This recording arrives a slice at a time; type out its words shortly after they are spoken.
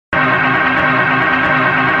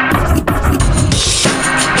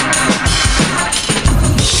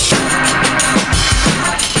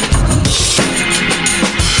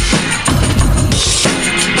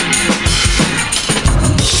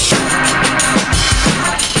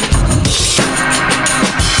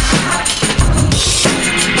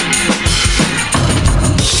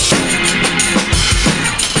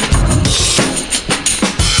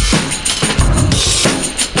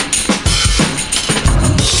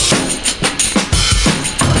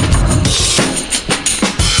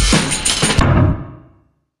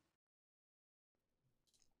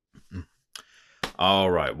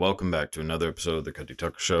All right, welcome back to another episode of the Cody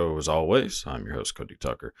Tucker Show. As always, I'm your host, Cody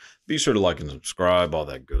Tucker. Be sure to like and subscribe, all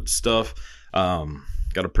that good stuff. Got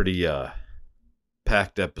a pretty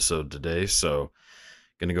packed episode today, so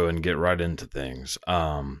gonna go ahead and get right into things.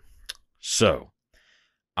 So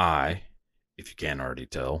I, if you can't already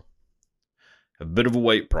tell, have a bit of a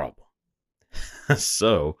weight problem.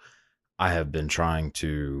 So I have been trying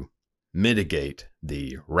to mitigate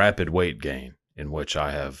the rapid weight gain in which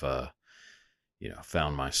I have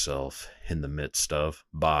found myself in the midst of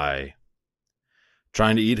by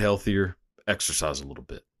trying to eat healthier, exercise a little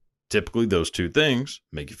bit. Typically, those two things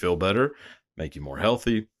make you feel better, make you more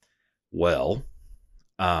healthy. Well,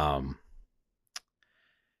 I'll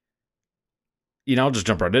just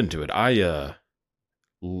jump right into it. I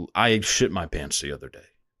shit my pants the other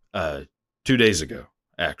day, 2 days ago,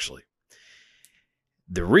 actually.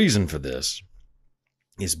 The reason for this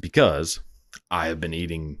is because I have been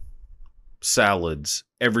eating salads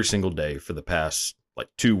every single day for the past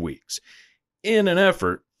 2 weeks in an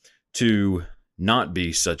effort to not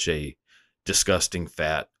be such a disgusting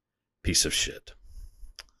fat piece of shit.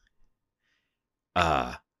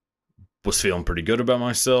 Was feeling pretty good about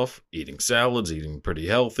myself, eating salads, eating pretty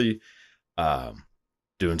healthy,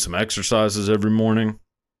 doing some exercises every morning,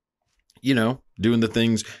 doing the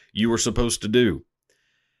things you were supposed to do.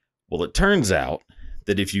 Well, it turns out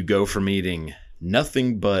that if you go from eating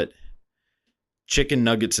nothing but chicken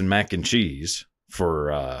nuggets and mac and cheese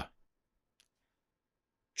for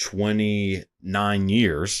 29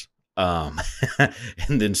 years, and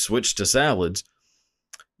then switch to salads,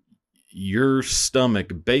 your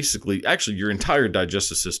stomach basically, actually your entire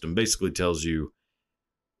digestive system basically tells you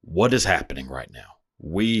what is happening right now.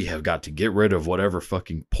 We have got to get rid of whatever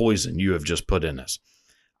fucking poison you have just put in us.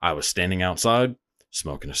 I was standing outside,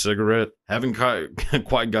 smoking a cigarette, haven't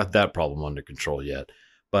quite got that problem under control yet,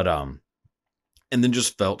 but and then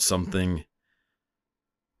just felt something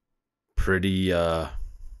pretty, felt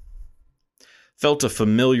a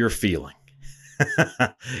familiar feeling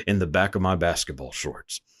in the back of my basketball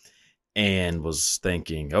shorts, and was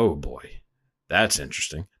thinking, oh boy, that's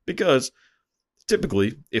interesting, because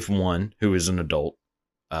typically if one who is an adult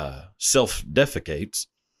self-defecates,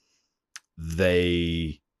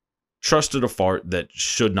 they trusted a fart that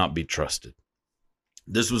should not be trusted.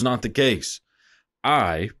 This was not the case.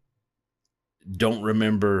 I don't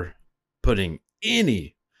remember putting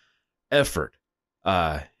any effort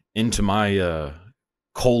into my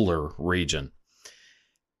collar region,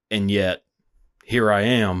 and yet here I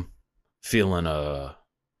am feeling like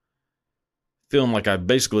I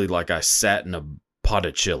sat in a pot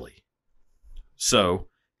of chili. So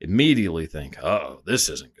immediately think, oh, this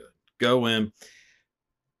isn't good. Go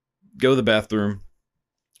to the bathroom,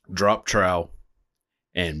 drop trowel,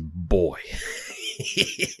 and boy,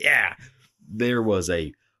 yeah, there was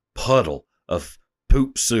a puddle of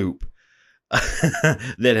poop soup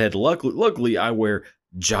that had luckily I wear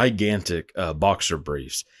gigantic boxer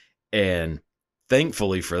briefs, and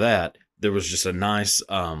thankfully for that, there was just a nice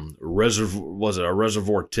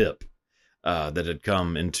reservoir tip that had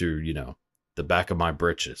come into the back of my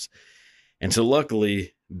britches, and so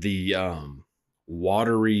luckily the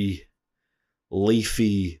watery,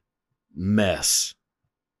 leafy mess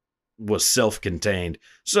was self-contained,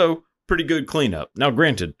 so pretty good cleanup. Now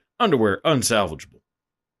granted, underwear unsalvageable.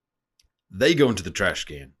 They go into the trash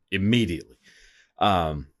can immediately.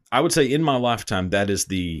 I would say in my lifetime, that is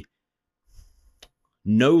the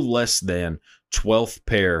no less than 12th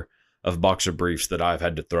pair of boxer briefs that I've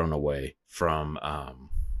had to throw away from,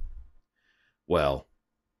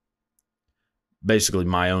 basically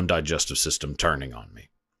my own digestive system turning on me,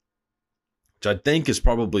 which I think is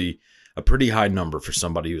probably a pretty high number for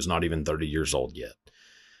somebody who's not even 30 years old yet.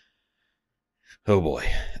 Oh boy.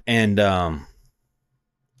 And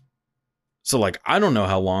so I don't know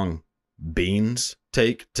how long beans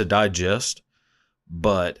take to digest,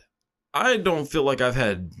 but I don't feel like I've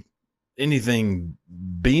had anything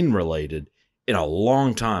bean related in a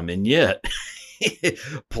long time, and yet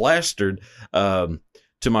plastered to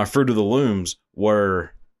my Fruit of the Looms were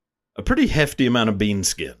a pretty hefty amount of bean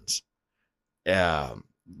skins. Now,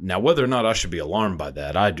 whether or not I should be alarmed by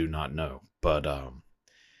that, I do not know. But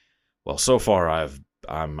so far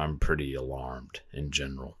I'm pretty alarmed in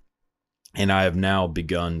general, and I have now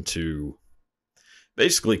begun to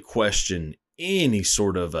basically question any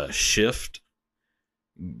sort of a shift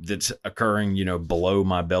that's occurring, below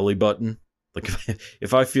my belly button. Like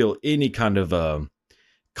if I feel any kind of a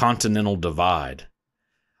continental divide,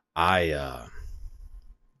 I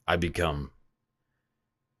become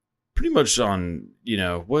pretty much on,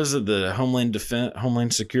 what is it, the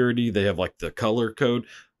Homeland Security? They have the color code.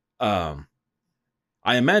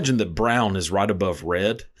 I imagine that brown is right above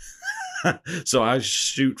red. So I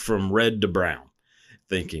shoot from red to brown,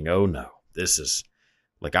 thinking, oh no, this is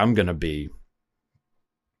like I'm going to be,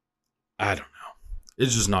 I don't know.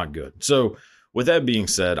 It's just not good. So with that being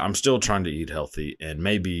said, I'm still trying to eat healthy and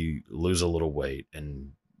maybe lose a little weight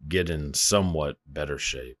and get in somewhat better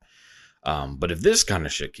shape. But if this kind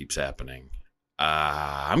of shit keeps happening,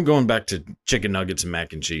 I'm going back to chicken nuggets and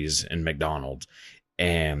mac and cheese and McDonald's,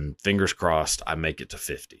 and fingers crossed I make it to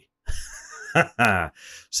 50.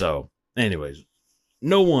 So anyways,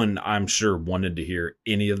 no one, I'm sure, wanted to hear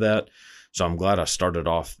any of that. So I'm glad I started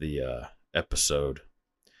off the episode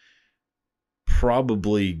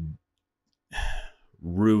probably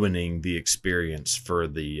ruining the experience for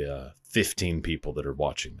the 15 people that are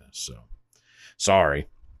watching this. So sorry.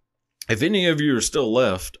 If any of you are still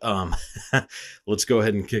left, let's go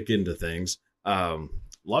ahead and kick into things.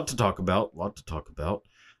 Lot to talk about.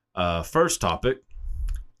 First topic.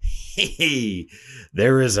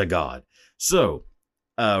 There is a God. So,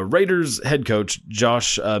 Raiders head coach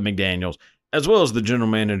Josh McDaniels, as well as the general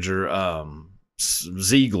manager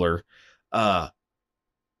Ziegler,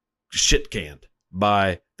 shit canned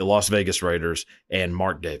by the Las Vegas Raiders and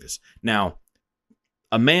Mark Davis. Now,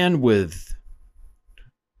 a man with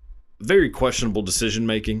very questionable decision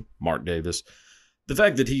making, Mark Davis. The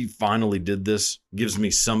fact that he finally did this gives me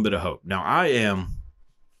some bit of hope. Now, I am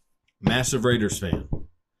massive Raiders fan.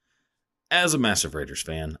 As a massive Raiders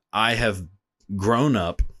fan, I have grown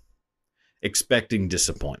up expecting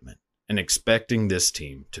disappointment and expecting this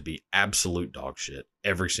team to be absolute dog shit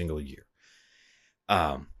every single year.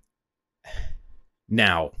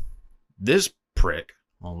 Now, this prick,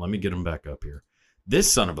 well, let me get him back up here.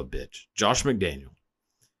 This son of a bitch, Josh McDaniel,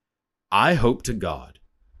 I hope to God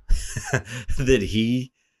that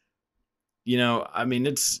he,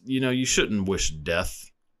 it's, you shouldn't wish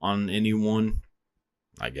death on anyone,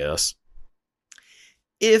 I guess.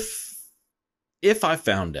 If I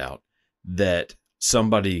found out that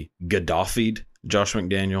somebody Gaddafi'd Josh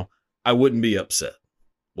McDaniel, I wouldn't be upset.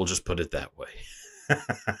 We'll just put it that way.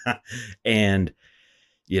 And,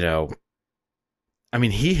 he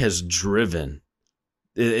has driven,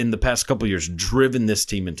 in the past couple of years, driven this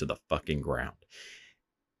team into the fucking ground.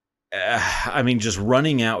 Just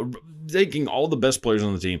running out, taking all the best players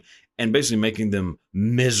on the team and basically making them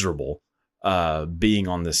miserable being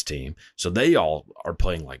on this team. So they all are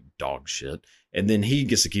playing like dog shit. And then he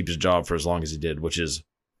gets to keep his job for as long as he did, which is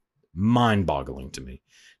mind-boggling to me.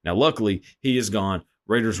 Now, luckily, he is gone.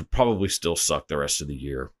 Raiders will probably still suck the rest of the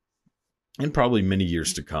year and probably many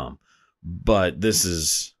years to come. But this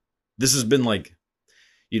has been like,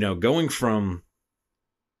 going from,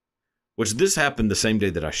 which this happened the same day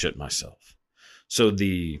that I shit myself. So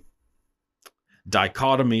the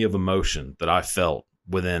dichotomy of emotion that I felt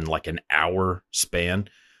within like an hour span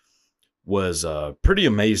was pretty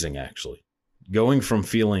amazing, actually. Going from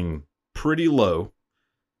feeling pretty low,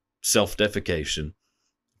 self-defecation,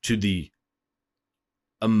 to the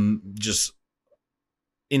just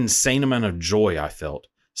insane amount of joy I felt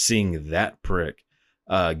seeing that prick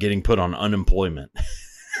getting put on unemployment.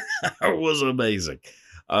 It was amazing.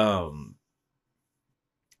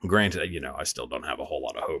 Granted, I still don't have a whole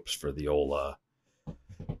lot of hopes for the old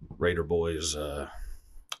Raider boys.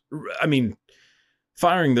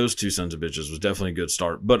 Firing those two sons of bitches was definitely a good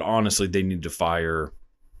start, but honestly, they need to fire.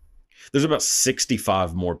 There's about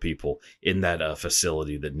 65 more people in that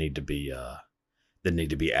facility that need to be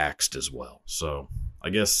axed as well. So I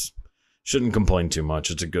guess shouldn't complain too much.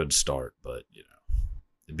 It's a good start, but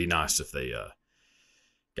it'd be nice if they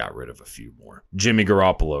got rid of a few more. Jimmy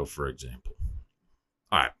Garoppolo, for example.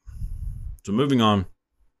 All right. So moving on.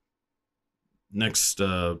 Next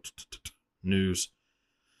news.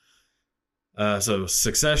 So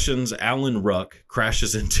Succession's Alan Ruck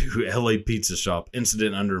crashes into LA pizza shop.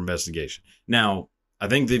 Incident under investigation. Now, I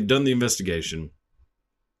think they've done the investigation.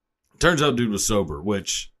 Turns out dude was sober,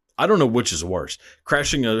 which I don't know which is worse.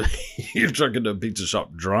 Crashing your truck into a pizza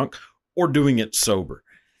shop drunk or doing it sober.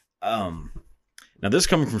 Now, this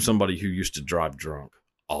coming from somebody who used to drive drunk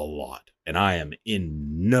a lot, and I am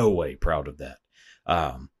in no way proud of that.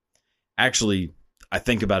 Actually, I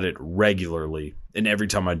think about it regularly, and every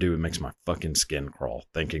time I do, it makes my fucking skin crawl,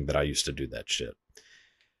 thinking that I used to do that shit.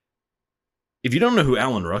 If you don't know who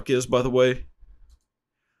Alan Ruck is, by the way,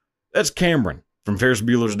 that's Cameron from Ferris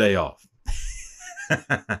Bueller's Day Off.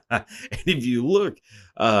 And if you look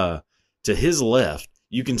to his left,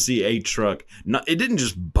 you can see a truck. It didn't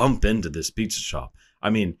just bump into this pizza shop.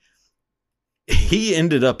 He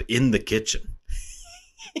ended up in the kitchen.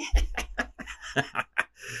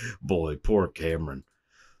 Boy, poor Cameron.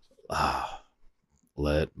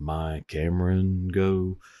 Let my Cameron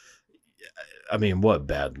go. I mean, what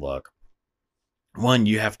bad luck. One,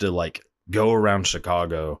 you have to like go around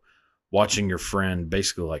Chicago watching your friend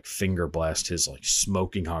basically like finger blast his like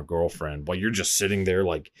smoking hot girlfriend while you're just sitting there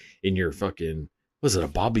like in your fucking, was it a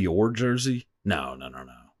Bobby Orr jersey? No.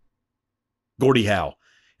 Gordie Howe.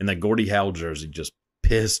 In that Gordie Howe jersey, just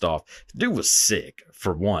pissed off. The dude was sick,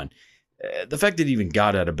 for one. The fact that he even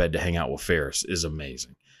got out of bed to hang out with Ferris is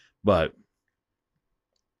amazing. But,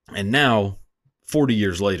 and now, 40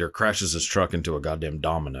 years later, crashes his truck into a goddamn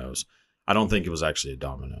Domino's. I don't think it was actually a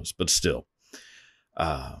Domino's, but still.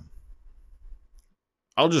 I'll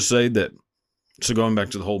just say that, so going back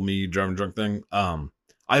to the whole me driving drunk thing,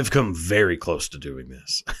 I've come very close to doing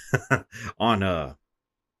this on a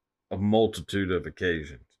multitude of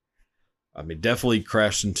occasions. I mean, definitely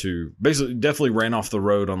crashed into, basically definitely ran off the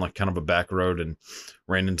road on like kind of a back road and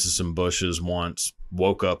ran into some bushes once.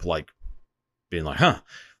 Woke up like being like,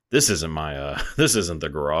 this isn't this isn't the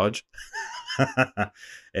garage.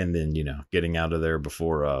 And then, getting out of there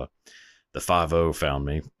before the 5-0 found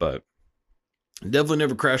me. But definitely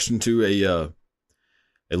never crashed into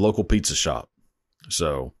a local pizza shop.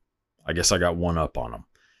 So I guess I got one up on them.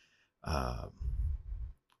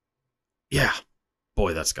 Yeah.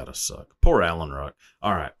 Boy, that's gotta suck. Poor Alan Ruck.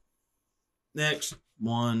 All right. Next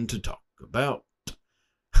one to talk about.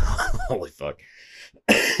 Holy fuck.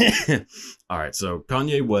 All right. So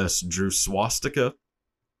Kanye West drew swastika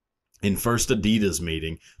in first Adidas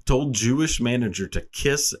meeting, told Jewish manager to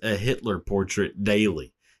kiss a Hitler portrait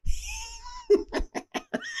daily.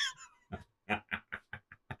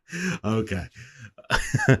 Okay.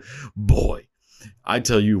 Boy, I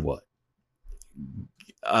tell you what.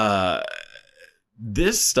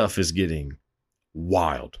 This stuff is getting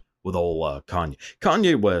wild with old Kanye.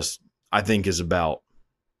 Kanye West, I think, is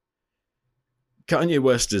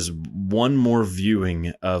one more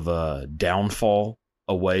viewing of a downfall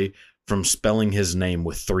away from spelling his name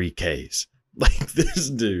with 3 Ks. Like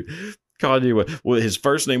this dude, Kanye West, with his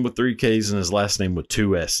first name with 3 Ks and his last name with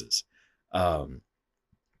 2 S's. Boy,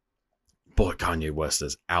 Kanye West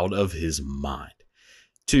is out of his mind.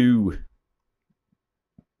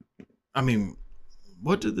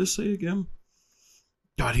 What did this say again?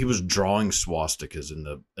 God, he was drawing swastikas in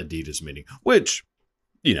the Adidas meeting, which,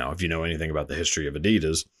 if you know anything about the history of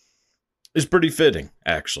Adidas, is pretty fitting,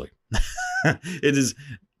 actually. It is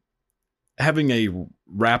having a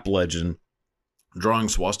rap legend drawing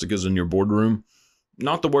swastikas in your boardroom,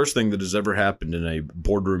 not the worst thing that has ever happened in a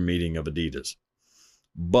boardroom meeting of Adidas.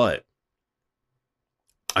 But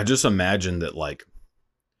I just imagine that, like,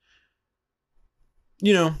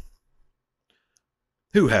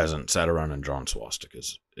 who hasn't sat around and drawn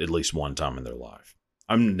swastikas at least one time in their life?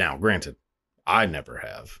 Now, granted, I never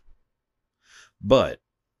have. But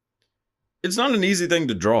it's not an easy thing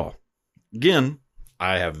to draw. Again,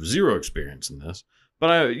 I have zero experience in this.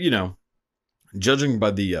 But judging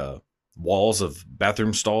by the walls of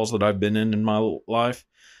bathroom stalls that I've been in my life,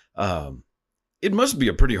 it must be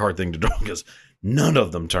a pretty hard thing to draw because none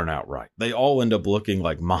of them turn out right. They all end up looking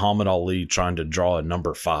like Muhammad Ali trying to draw a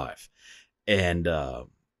number 5. And,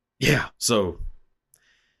 so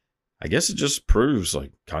I guess it just proves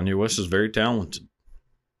like Kanye West is very talented.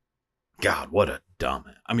 God, what a dumb,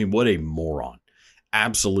 what a moron.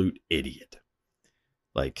 Absolute idiot.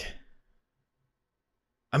 Like,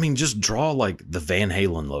 just draw like the Van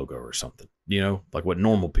Halen logo or something, like what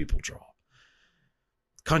normal people draw.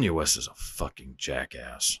 Kanye West is a fucking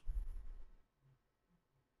jackass.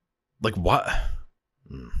 Like, what?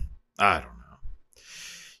 I don't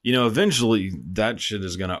know. Eventually that shit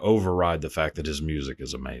is going to override the fact that his music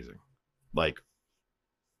is amazing. Like,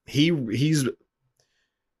 he's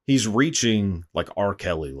reaching like R.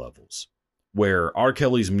 Kelly levels, where R.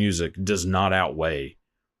 Kelly's music does not outweigh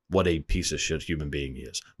what a piece of shit human being he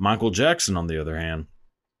is. Michael Jackson, on the other hand,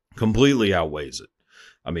 completely outweighs it.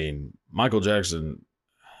 Michael Jackson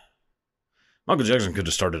could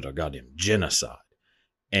have started a goddamn genocide.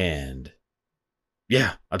 And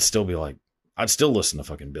yeah, I'd still listen to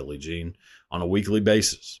fucking Billie Jean on a weekly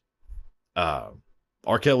basis. R.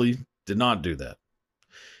 Kelly did not do that.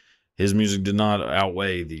 His music did not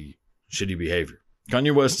outweigh the shitty behavior.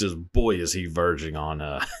 Kanye West is verging on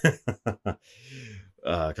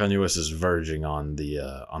Kanye West is verging on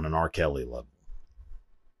on an R. Kelly level.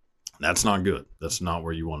 That's not good. That's not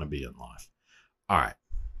where you want to be in life. All right.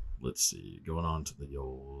 Let's see. Going on to the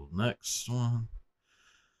old next one.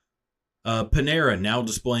 Panera now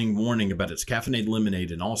displaying warning about its caffeinated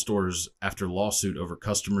lemonade in all stores after lawsuit over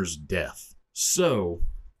customer's death. So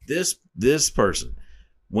this person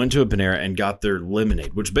went to a Panera and got their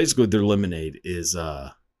lemonade, which basically their lemonade is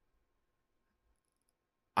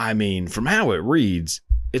I mean, from how it reads,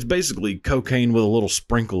 it's basically cocaine with a little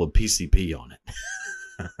sprinkle of PCP on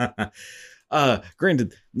it.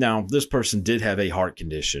 Granted, now this person did have a heart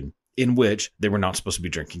condition in which they were not supposed to be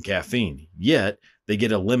drinking caffeine, yet they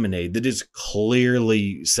get a lemonade that is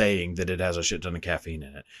clearly saying that it has a shit ton of caffeine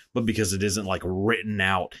in it. But because it isn't like written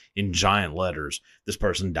out in giant letters, this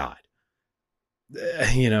person died.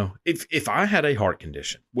 If I had a heart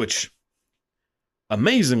condition, which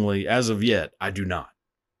amazingly, as of yet, I do not.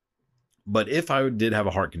 But if I did have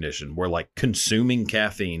a heart condition where like consuming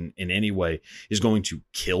caffeine in any way is going to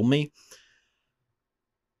kill me,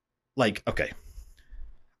 like, okay,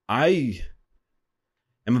 I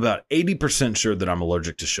am about 80% sure that I'm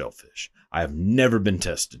allergic to shellfish. I have never been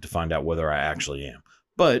tested to find out whether I actually am.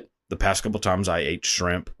 But the past couple times I ate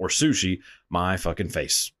shrimp or sushi, my fucking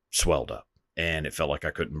face swelled up and it felt like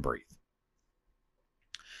I couldn't breathe.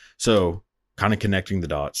 So, kind of connecting the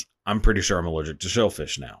dots, I'm pretty sure I'm allergic to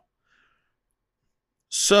shellfish now.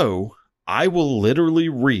 So, I will literally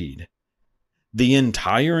read the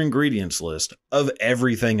entire ingredients list of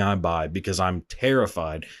everything I buy because I'm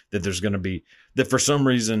terrified that there's going to be, that for some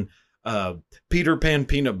reason, Peter Pan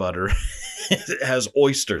peanut butter has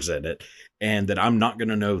oysters in it and that I'm not going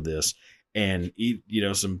to know this and eat,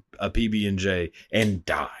 a PB&J and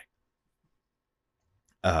die.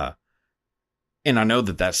 And I know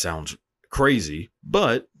that sounds crazy,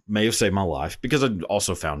 but may have saved my life because I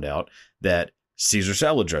also found out that Caesar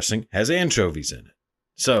salad dressing has anchovies in it.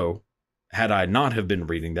 So, had I not have been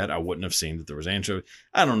reading that, I wouldn't have seen that there was anchovy.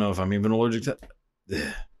 I don't know if I'm even allergic to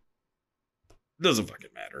that. Doesn't fucking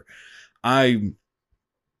matter. I'm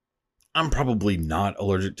probably not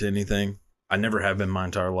allergic to anything. I never have been my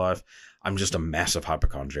entire life. I'm just a massive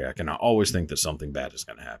hypochondriac, and I always think that something bad is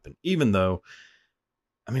going to happen. Even though,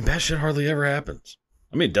 bad shit hardly ever happens.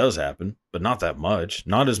 It does happen, but not that much.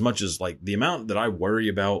 Not as much as, like, the amount that I worry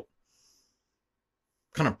about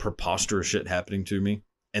kind of preposterous shit happening to me,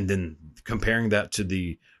 and then comparing that to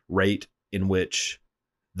the rate in which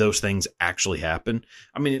those things actually happen.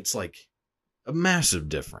 It's like a massive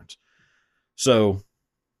difference. So,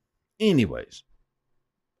 anyways,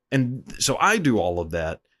 and so I do all of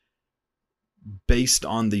that based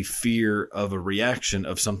on the fear of a reaction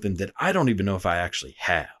of something that I don't even know if I actually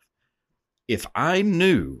have. If I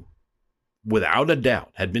knew, without a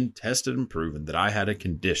doubt, had been tested and proven that I had a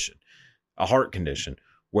condition, a heart condition,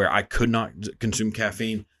 where I could not consume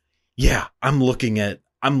caffeine, yeah, I'm looking at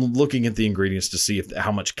the ingredients to see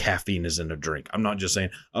how much caffeine is in a drink. I'm not just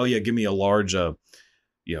saying, oh yeah, give me a large,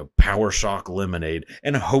 Power Shock lemonade,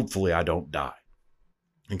 and hopefully I don't die.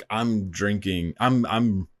 Like I'm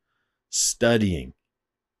studying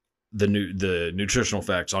the nutritional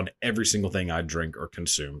facts on every single thing I drink or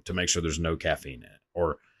consume to make sure there's no caffeine in it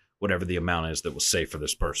or whatever the amount is that was safe for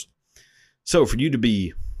this person. So for you to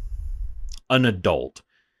be an adult,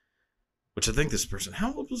 which I think this person,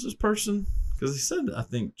 how old was this person? Because he said, I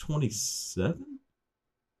think 27?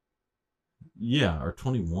 Yeah, or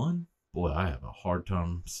 21? Boy, I have a hard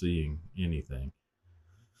time seeing anything.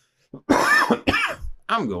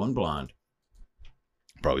 I'm going blind.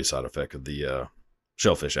 Probably a side effect of the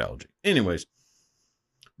shellfish allergy. Anyways,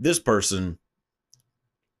 this person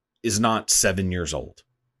is not 7 years old.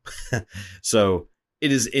 So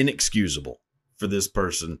it is inexcusable for this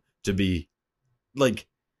person to be like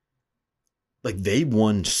they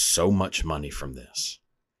won so much money from this.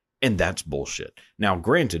 And that's bullshit. Now,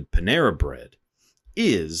 granted, Panera Bread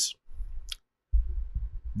is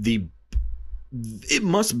it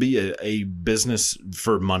must be a business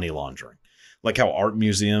for money laundering. Like how art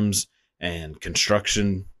museums and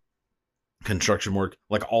construction work,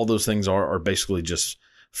 like all those things are basically just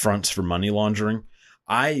fronts for money laundering.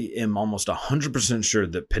 I am almost 100% sure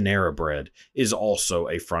that Panera Bread is also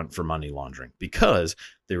a front for money laundering because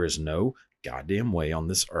there is no goddamn way on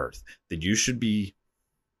this earth that you should be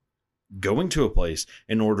going to a place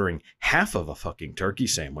and ordering half of a fucking turkey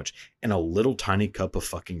sandwich and a little tiny cup of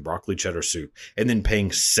fucking broccoli cheddar soup and then paying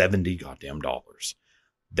 $70 goddamn dollars.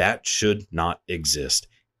 That should not exist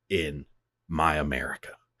in my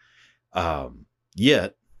America.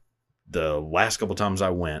 Yet, the last couple times I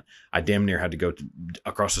went, I damn near had to go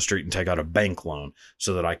across the street and take out a bank loan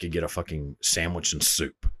so that I could get a fucking sandwich and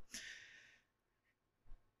soup.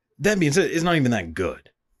 That being said, it's not even that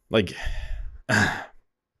good. Like,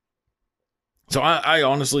 so I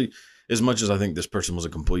honestly, as much as I think this person was a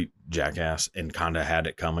complete jackass and kind of had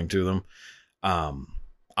it coming to them,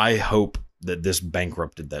 I hope that this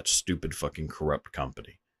bankrupted that stupid fucking corrupt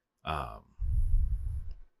company.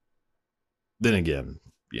 Then again,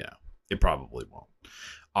 yeah, it probably won't.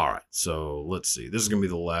 All right, so let's see. This is going to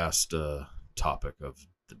be the last topic of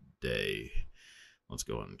the day. Let's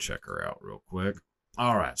go and check her out real quick.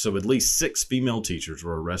 All right. So at least 6 female teachers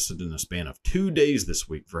were arrested in the span of 2 days this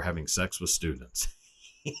week for having sex with students.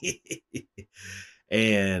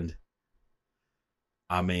 And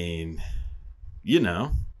I mean, yeah,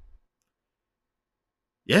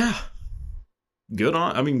 good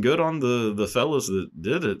on the fellas that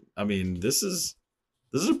did it. I mean, this is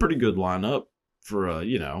a pretty good lineup for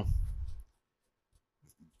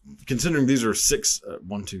considering these are 6,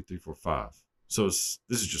 1, 2, 3, 4, 5. So this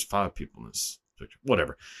is just 5 people in this picture.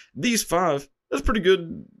 Whatever. These 5, that's pretty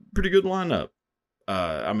good lineup.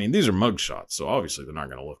 I mean, these are mugshots, so obviously they're not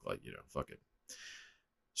going to look like, fucking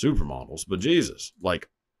supermodels. But Jesus, like,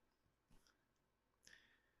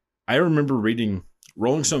 I remember reading,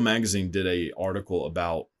 Rolling Stone magazine did a article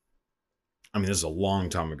about, I mean, this is a long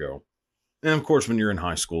time ago. And of course, when you're in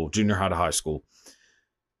high school, junior high to high school,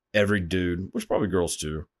 every dude, which probably girls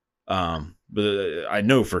too, but I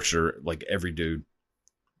know for sure, like every dude,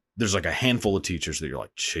 there's like a handful of teachers that you're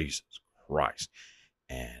like, Jesus Christ.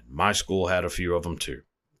 And my school had a few of them too,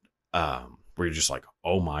 where you're just like,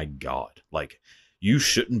 oh my God, like you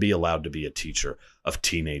shouldn't be allowed to be a teacher of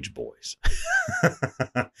teenage boys.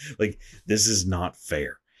 Like, this is not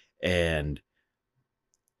fair. And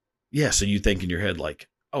yeah, so you think in your head like,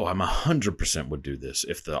 oh, I'm 100% would do this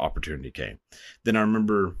if the opportunity came. Then I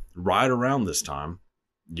remember right around this time,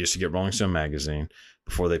 used to get Rolling Stone magazine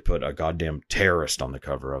before they put a goddamn terrorist on the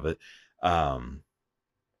cover of it. I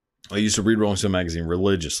used to read Rolling Stone magazine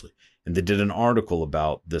religiously, and they did an article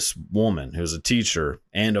about this woman who was a teacher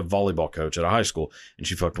and a volleyball coach at a high school, and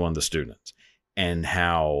she fucked one of the students, and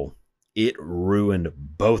how it ruined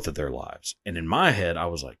both of their lives. And in my head, I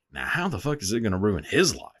was like, now how the fuck is it going to ruin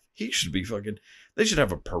his life? He should be fucking, they should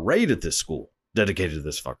have a parade at this school dedicated to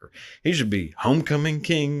this fucker. He should be homecoming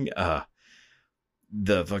king.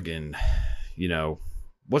 The fucking,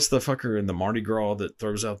 what's the fucker in the Mardi Gras that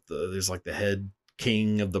throws out there's like the head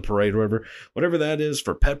king of the parade or whatever that is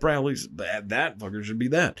for pep rallies. That fucker should be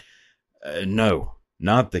that. No,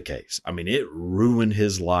 not the case. I mean, it ruined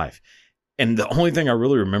his life. And the only thing I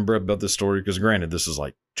really remember about this story, because granted, this is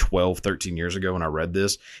like 12, 13 years ago when I read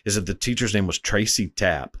this, is that the teacher's name was Tracy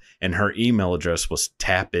Tapp and her email address was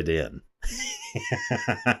Tap It In.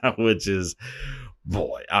 Which is,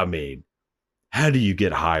 boy, I mean, how do you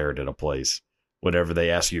get hired at a place whenever they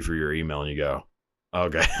ask you for your email and you go,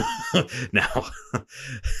 okay, now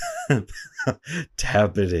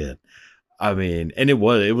Tap It In. I mean, and it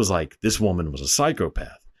was like, this woman was a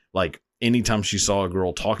psychopath. Like, anytime she saw a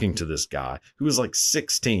girl talking to this guy who was like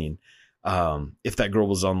 16, if that girl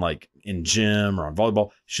was on like in gym or on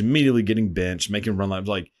volleyball, she's immediately getting benched, making run laps,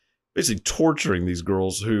 like basically torturing these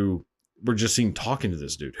girls who were just seen talking to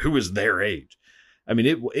this dude who was their age. I mean,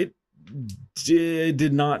 it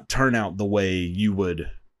did not turn out the way you would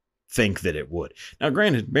think that it would. Now,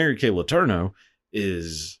 granted, Mary Kay Letourneau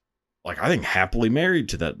is like, I think, happily married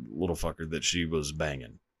to that little fucker that she was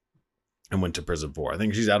banging and went to prison for. I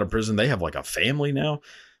think she's out of prison. They have like a family now.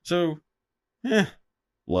 So,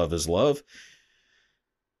 love is love.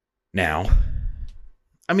 Now,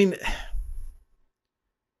 I mean,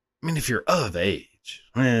 if you're of age,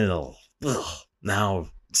 well, now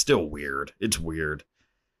it's still weird. It's weird.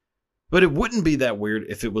 But it wouldn't be that weird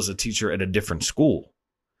if it was a teacher at a different school.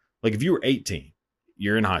 Like if you were 18,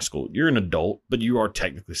 you're in high school, you're an adult, but you are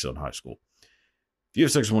technically still in high school. If you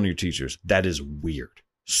have sex with one of your teachers, that is weird.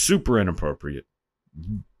 Super inappropriate.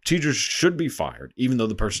 Teachers should be fired, even though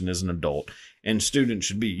the person is an adult, and students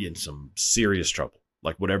should be in some serious trouble,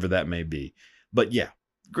 like whatever that may be. But yeah,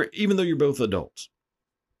 great, even though you're both adults.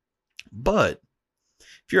 But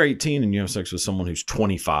if you're 18 and you have sex with someone who's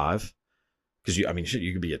 25, because you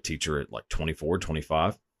could be a teacher at like 24,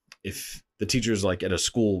 25. If the teacher's like at a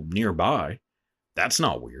school nearby, that's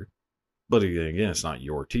not weird. But again, it's not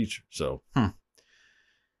your teacher. So,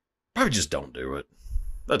 probably just don't do it.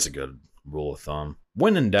 That's a good rule of thumb.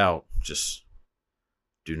 When in doubt, just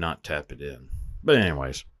do not tap it in. But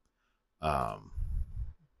anyways, so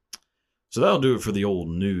that'll do it for the old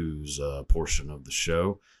news portion of the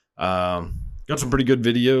show. Got some pretty good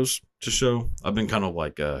videos to show. I've been kind of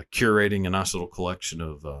like curating a nice little collection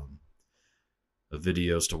of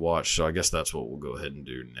videos to watch. So I guess that's what we'll go ahead and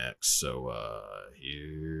do next. So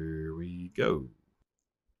here we go.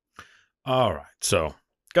 All right. So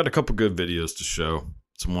got a couple good videos to show.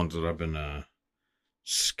 Some ones that I've been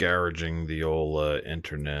scourging the old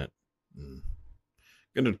internet.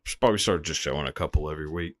 Gonna probably start just showing a couple every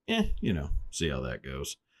week. See how that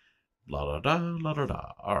goes. La da da, la da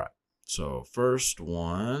da. All right. So first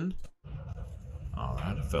one. All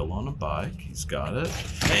right, I fell on a bike. He's got it.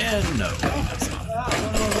 And no, that's not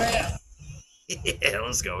it. Yeah,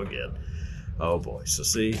 let's go again. Oh boy. So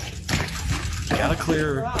see, you gotta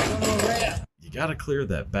clear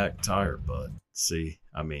that back tire, bud. See,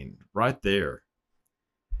 I mean, right there.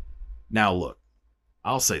 Now look,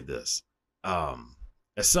 I'll say this.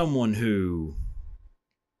 As someone who,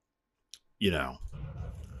 you know,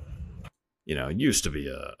 used to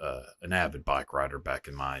be an avid bike rider back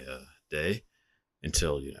in my day,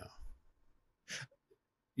 until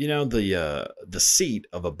the seat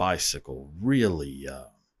of a bicycle really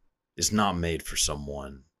is not made for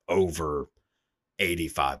someone over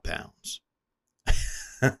 85 pounds.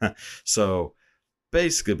 So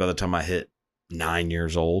basically, by the time I hit 9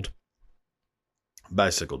 years old,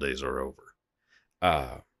 bicycle days are over.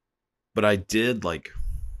 But I did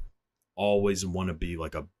always want to be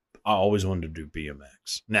I always wanted to do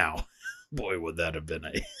BMX. Now, boy, would that have been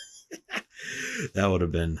that would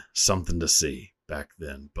have been something to see back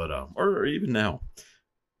then, but or even now.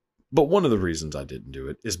 But one of the reasons I didn't do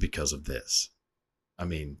it is because of this. I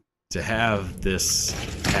mean, to have this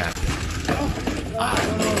happen, I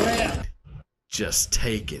mean, just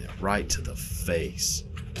taking it right to the face.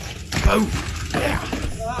 Boom! Yeah.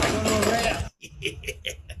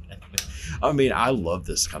 I mean, I love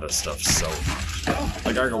this kind of stuff so much.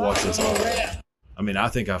 I can watch this all day. I mean, I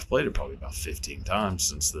think I've played it probably about 15 times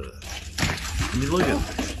since the... I mean, look at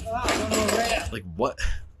this.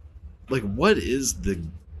 What is the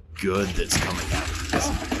good that's coming out of this?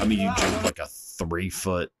 I mean, you jumped like a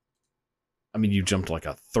 3-foot... I mean, you jumped like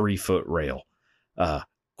a 3-foot rail.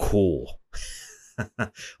 Cool.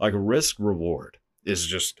 Risk reward is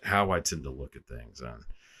just how I tend to look at things, and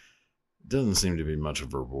it doesn't seem to be much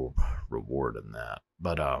of a reward in that.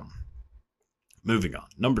 But moving on.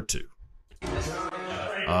 Number 2.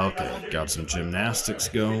 Okay, got some gymnastics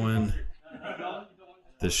going.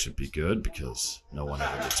 This should be good because no one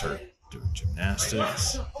ever gets hurt doing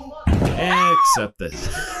gymnastics. Except this.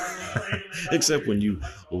 Except when you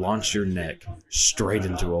launch your neck straight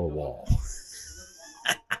into a wall.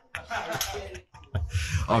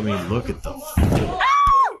 I mean, look at the...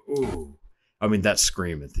 Ooh. I mean, that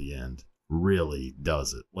scream at the end really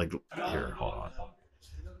does it. Here, hold on.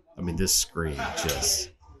 I mean, this scream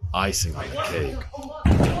just icing on the cake.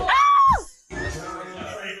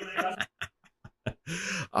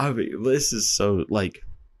 I mean, this is so,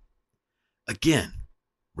 again,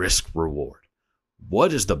 risk reward.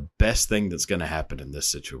 What is the best thing that's going to happen in this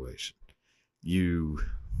situation?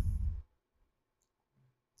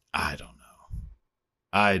 I don't know.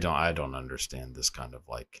 I don't understand this kind of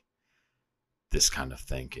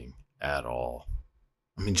thinking at all.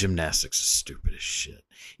 I mean, gymnastics is stupid as shit.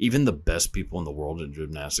 Even the best people in the world in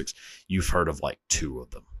gymnastics, you've heard of 2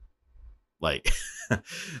 of them. I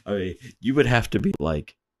mean, you would have to be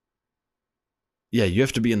you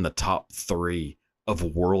have to be in the top 3 of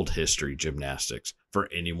world history gymnastics for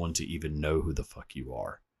anyone to even know who the fuck you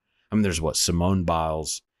are. I mean, there's Simone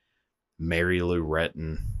Biles, Mary Lou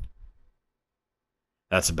Retton.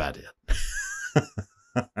 That's about it.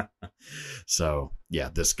 So, yeah,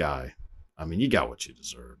 this guy, I mean, you got what you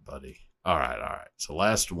deserve, buddy. All right. So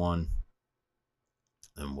last one,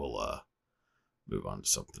 and we'll move on to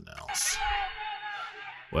something else.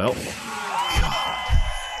 Well,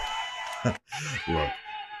 God. Look.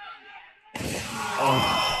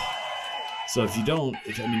 Oh. So if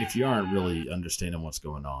you aren't really understanding what's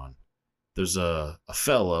going on, there's a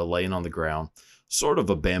fella laying on the ground, sort of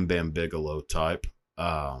a Bam Bam Bigelow type.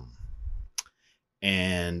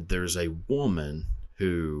 And there's a woman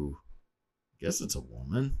who, I guess it's a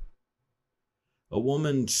woman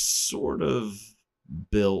sort of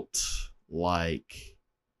built like,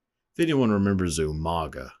 if anyone remembers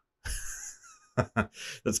Umaga,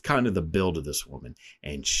 that's kind of the build of this woman.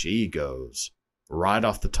 And she goes right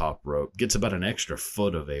off the top rope, gets about an extra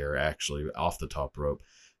foot of air actually off the top rope,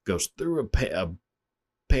 goes through a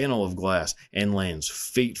panel of glass and lands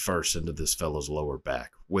feet first into this fellow's lower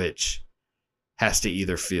back, which has to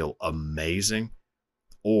either feel amazing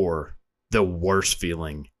or the worst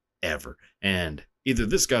feeling ever. And either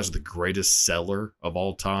this guy's the greatest seller of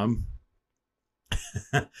all time,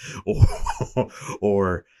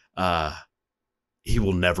 or he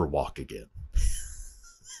will never walk again.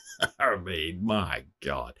 I mean, my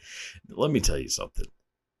God. Let me tell you something.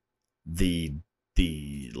 The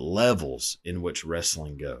levels in which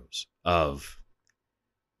wrestling goes, of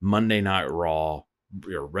Monday Night Raw,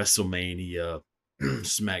 or WrestleMania,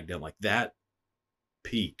 SmackDown, that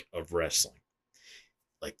peak of wrestling,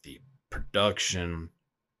 the production,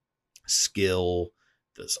 skill,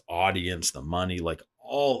 this audience, the money,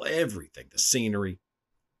 everything, the scenery,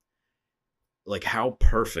 how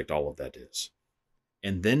perfect all of that is.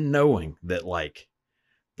 And then knowing that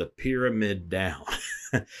the pyramid down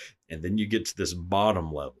And then you get to this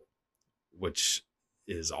bottom level, which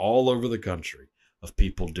is all over the country, of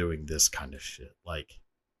people doing this kind of shit. Like,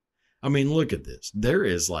 I mean, look at this. There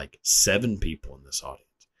is like 7 people in this audience.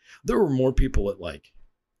 There were more people at like,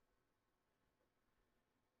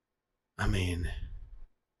 I mean,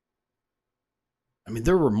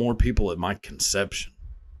 there were more people at my conception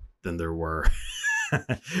than there were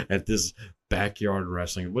at this backyard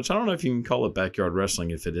wrestling, which I don't know if you can call it backyard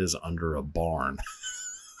wrestling if it is under a barn.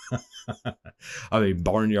 I mean,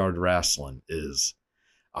 barnyard wrestling is,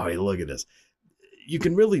 I mean, look at this. You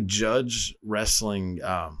can really judge wrestling,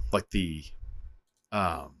 like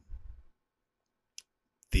I'm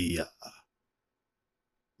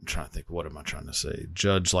trying to think, what am I trying to say?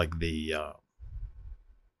 Judge like the kind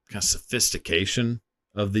of sophistication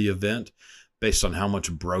of the event based on how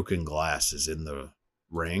much broken glass is in the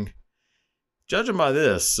ring. Judging by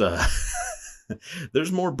this,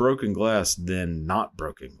 there's more broken glass than not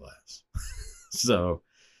broken glass. So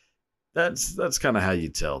that's kind of how you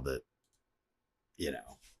tell that, you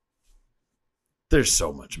know, there's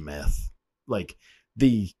so much meth. Like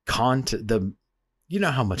the content, you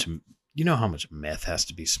know how much meth has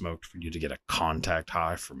to be smoked for you to get a contact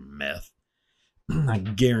high from meth? I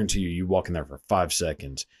guarantee you walk in there for 5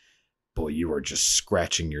 seconds, boy, you are just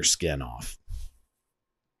scratching your skin off.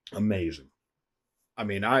 Amazing. I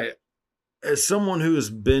mean, as someone who has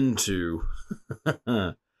been to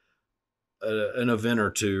an event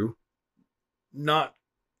or two, not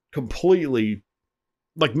completely,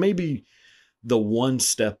 like maybe the one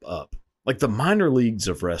step up, like the minor leagues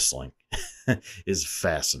of wrestling is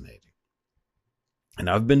fascinating. And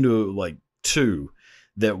I've been to like 2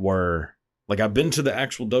 that were, like, I've been to the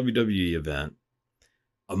actual WWE event.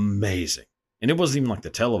 Amazing. And it wasn't even like the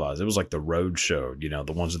televised. It was like the road show, you know,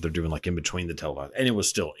 the ones that they're doing like in between the televised. And it was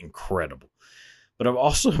still incredible. But I've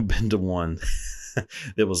also been to one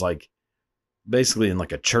that was like basically in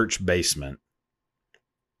like a church basement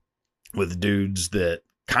with dudes that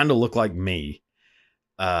kind of look like me,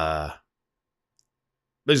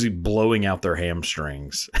 basically blowing out their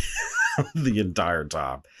hamstrings the entire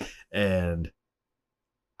time. And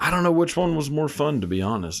I don't know which one was more fun, to be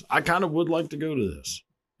honest. I kind of would like to go to this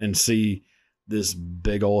and see this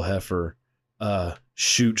big old heifer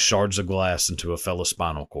shoot shards of glass into a fella's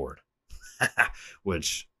spinal cord,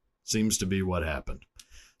 which seems to be what happened.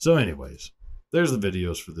 So anyways, there's the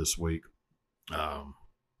videos for this week.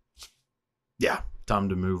 Yeah, time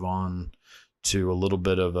to move on to a little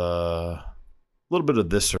bit of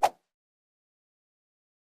this.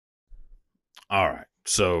 All right,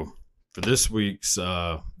 so for this week's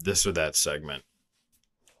this or that segment,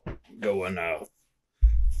 going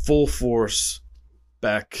full force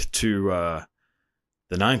back to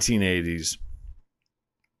the 1980s.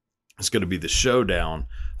 It's going to be the showdown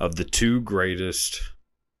of the 2 greatest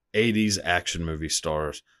 80s action movie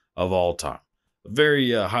stars of all time. A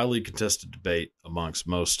very highly contested debate amongst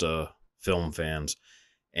most film fans.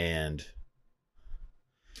 And,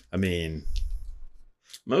 I mean,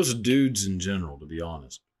 most dudes in general, to be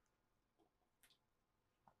honest.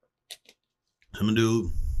 I'm going to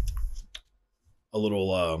do a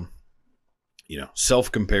little,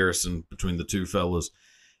 self-comparison between the 2 fellas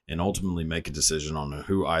and ultimately make a decision on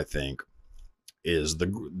who I think is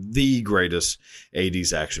the greatest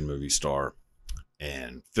 80s action movie star.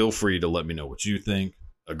 And feel free to let me know what you think.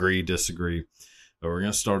 Agree, disagree. But we're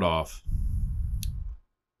going to start off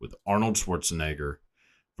with Arnold Schwarzenegger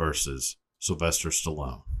versus Sylvester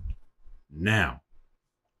Stallone. Now,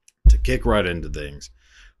 to kick right into things,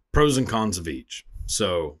 pros and cons of each.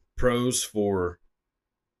 So, pros for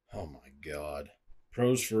old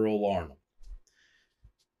Arnold.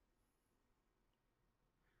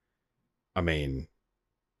 I mean,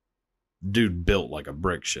 dude built like a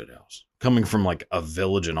brick shithouse. Coming from like a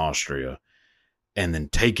village in Austria and then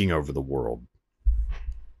taking over the world.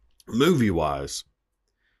 Movie-wise,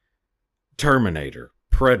 Terminator,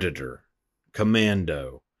 Predator,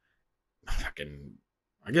 Commando.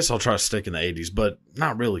 I guess I'll try to stick in the 80s, but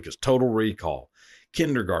not really, because Total Recall,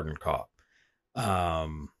 Kindergarten Cop,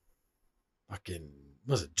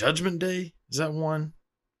 was it Judgment Day? Is that one?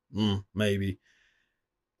 Maybe.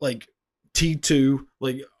 Like T2,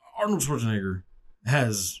 like Arnold Schwarzenegger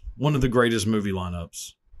has one of the greatest movie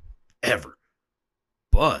lineups ever.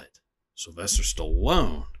 But Sylvester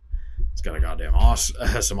Stallone has got a goddamn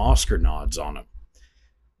has some Oscar nods on him.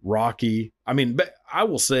 Rocky, I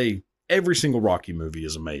will say every single Rocky movie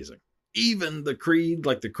is amazing. Even the Creed,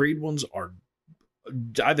 like the Creed ones are,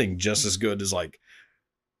 I think, just as good as like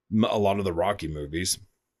a lot of the Rocky movies.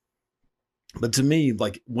 But to me,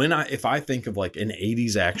 like if I think of like an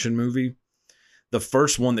 80s action movie, the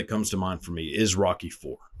first one that comes to mind for me is Rocky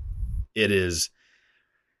 4. It is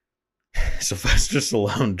Sylvester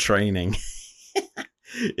Stallone training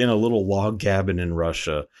in a little log cabin in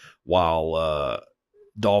Russia while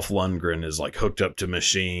Dolph Lundgren is like hooked up to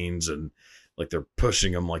machines and like they're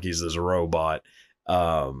pushing him like he's this robot.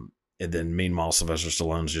 And then meanwhile, Sylvester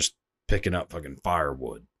Stallone's just picking up fucking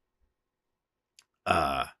firewood.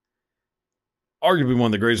 Arguably one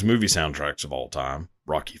of the greatest movie soundtracks of all time,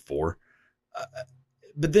 Rocky 4.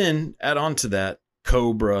 But then add on to that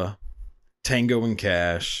Cobra, Tango and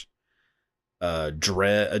Cash,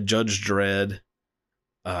 Judge Dredd.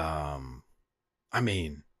 I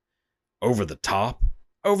mean, Over the Top.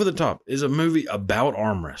 Over the Top is a movie about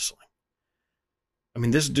arm wrestling. I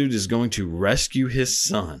mean, this dude is going to rescue his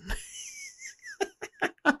son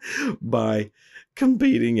by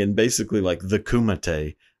competing in basically like the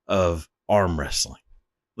kumite of arm wrestling.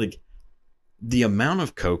 Like the amount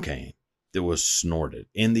of cocaine that was snorted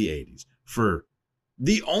in the 80s for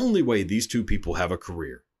the only way these two people have a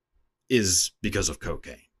career is because of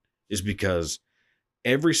cocaine, is because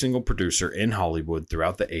every single producer in Hollywood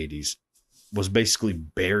throughout the 80s was basically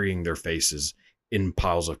burying their faces in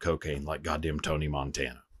piles of cocaine like goddamn Tony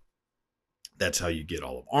Montana. That's how you get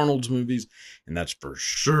all of Arnold's movies, and that's for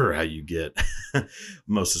sure how you get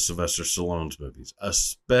most of Sylvester Stallone's movies,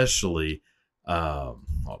 especially, hold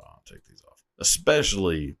on, I'll take these off,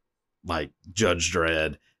 especially like Judge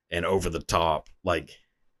Dredd and Over the Top. Like,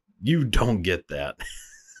 you don't get that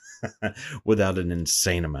without an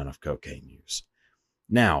insane amount of cocaine use.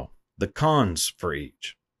 Now, the cons for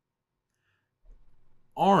each.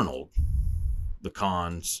 Arnold, the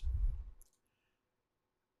cons,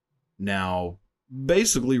 now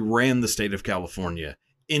basically ran the state of California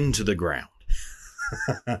into the ground.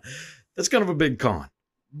 That's kind of a big con,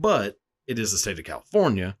 but it is the state of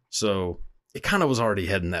California, so it kind of was already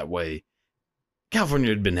heading that way. California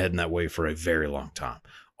had been heading that way for a very long time.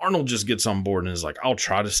 Arnold just gets on board and is like, I'll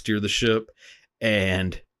try to steer the ship.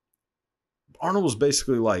 And Arnold was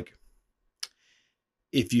basically like,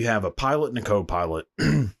 if you have a pilot and a co-pilot,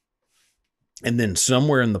 and then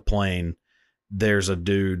somewhere in the plane, there's a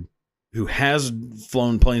dude who has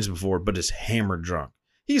flown planes before, but is hammered drunk.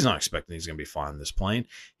 He's not expecting he's going to be flying this plane.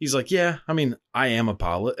 He's like, yeah, I mean, I am a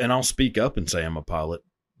pilot, and I'll speak up and say I'm a pilot,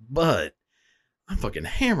 but I'm fucking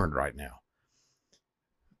hammered right now.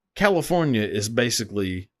 California is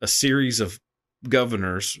basically a series of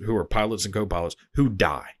governors who are pilots and co-pilots who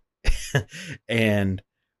die. And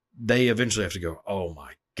they eventually have to go, oh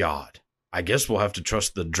my God, I guess we'll have to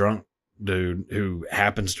trust the drunk dude who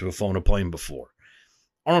happens to have flown a plane before.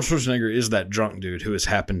 Arnold Schwarzenegger is that drunk dude who has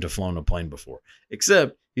happened to flown a plane before,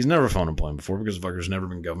 except he's never flown a plane before because the fucker's never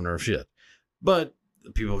been governor of shit. But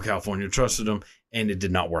the people of California trusted him, and it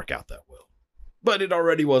did not work out that well. But it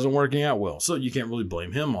already wasn't working out well, so you can't really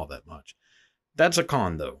blame him all that much. That's a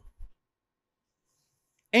con, though.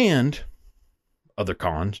 And other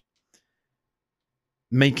cons,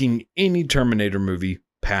 making any Terminator movie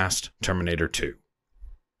past Terminator 2.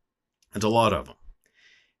 There's a lot of them.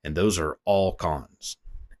 And those are all cons.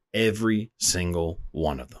 Every single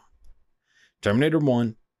one of them. Terminator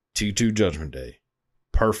 1, T2 Judgment Day.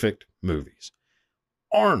 Perfect movies.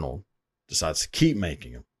 Arnold decides to keep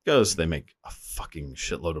making them because they make a fucking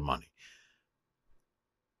shitload of money.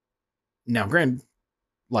 Now, granted,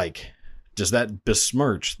 like, does that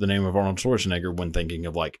besmirch the name of Arnold Schwarzenegger when thinking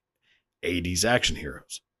of like 80s action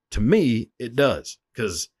heroes? To me, it does.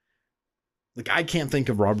 Because, like, I can't think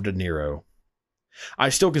of Robert De Niro. I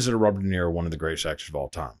still consider Robert De Niro one of the greatest actors of all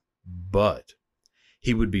time. But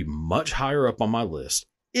he would be much higher up on my list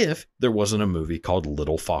if there wasn't a movie called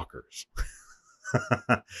Little Fockers.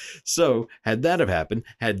 So, had that have happened,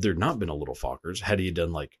 had there not been a Little Fockers, had he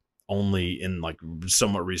done like only in like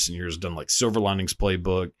somewhat recent years done like Silver Linings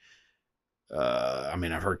Playbook. I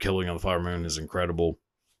mean, I've heard Killing on the Flower Moon is incredible.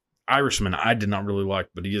 Irishman, I did not really like,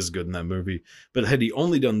 but he is good in that movie. But had he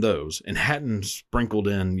only done those and hadn't sprinkled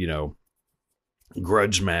in, you know,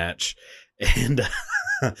 Grudge Match and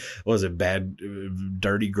was it Bad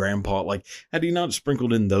Dirty Grandpa? Like, had he not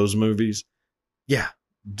sprinkled in those movies, yeah,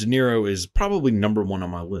 De Niro is probably number one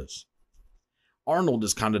on my list. Arnold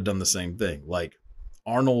has kind of done the same thing. Like,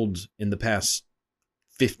 Arnold in the past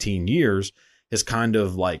 15 years has kind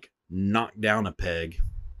of like knocked down a peg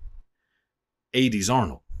 80s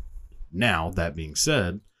Arnold. Now, that being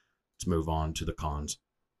said, let's move on to the cons.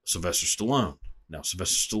 Sylvester Stallone. Now,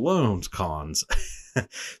 Sylvester Stallone's cons.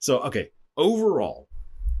 So, okay, overall,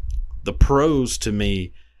 the pros to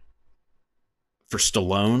me for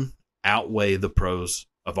Stallone outweigh the pros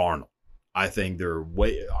of Arnold. I think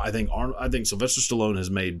Sylvester Stallone has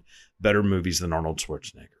made better movies than Arnold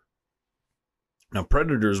Schwarzenegger. Now,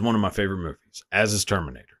 Predator is one of my favorite movies, as is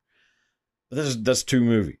Terminator. But that's two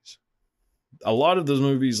movies. A lot of those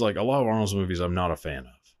movies, like a lot of Arnold's movies, I'm not a fan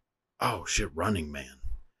of. Oh, shit, Running Man.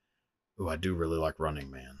 Oh, I do really like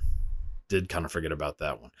Running Man. Did kind of forget about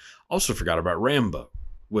that one. Also forgot about Rambo,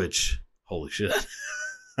 which, holy shit.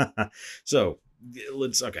 So,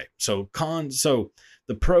 So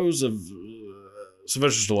the pros of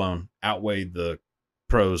Sylvester Stallone outweigh the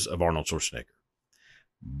pros of Arnold Schwarzenegger.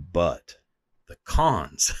 But the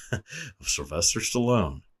cons of Sylvester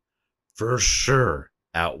Stallone for sure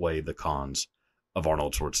outweigh the cons of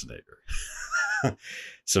Arnold Schwarzenegger.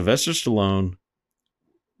 Sylvester Stallone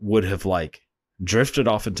would have like drifted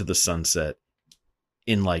off into the sunset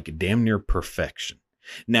in like damn near perfection.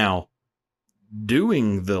 Now,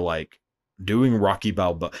 doing Rocky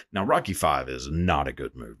Balboa. Now, Rocky 5 is not a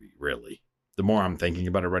good movie, really. The more I'm thinking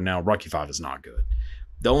about it right now, Rocky 5 is not good.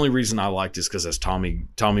 The only reason I liked it is because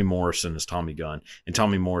Tommy Morrison is Tommy Gunn, and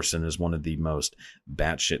Tommy Morrison is one of the most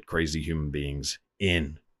batshit crazy human beings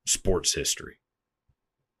in sports history.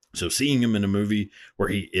 So seeing him in a movie where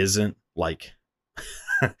he isn't like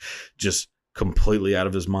just completely out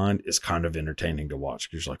of his mind is kind of entertaining to watch.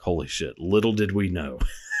 Because you're like, holy shit, little did we know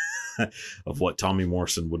of what Tommy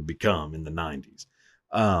Morrison would become in the 90s.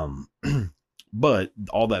 But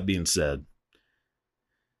all that being said,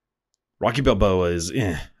 Rocky Balboa is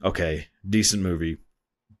okay, decent movie.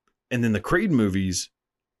 And then the Creed movies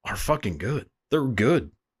are fucking good. They're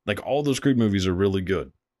good. Like all those Creed movies are really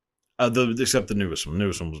good. Except the newest one. The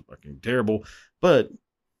newest one was fucking terrible, but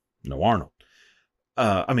no Arnold.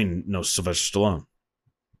 No Sylvester Stallone.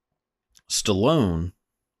 Stallone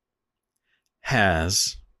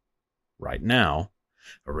has right now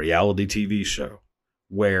a reality TV show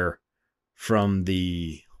where, from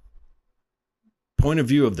the point of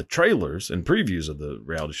view of the trailers and previews of the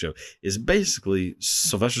reality show, is basically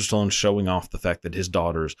Sylvester Stallone showing off the fact that his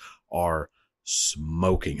daughters are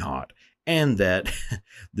smoking hot, and that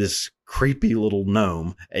this creepy little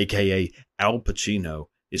gnome, aka Al Pacino,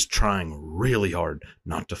 is trying really hard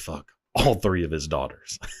not to fuck all three of his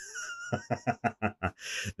daughters.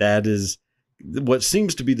 That is what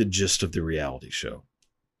seems to be the gist of the reality show.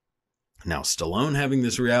 Now, Stallone having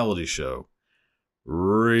this reality show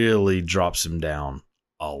really drops him down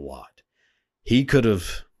a lot. He could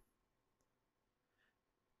have,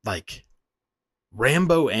 like,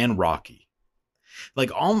 Rambo and Rocky.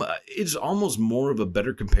 Like, it's almost more of a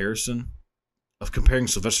better comparison of comparing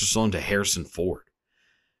Sylvester Stallone to Harrison Ford.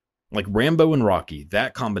 Like Rambo and Rocky,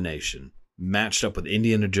 that combination matched up with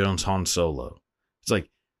Indiana Jones, Han Solo. It's like,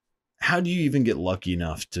 how do you even get lucky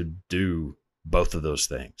enough to do both of those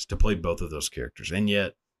things, to play both of those characters? And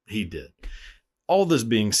yet he did. All this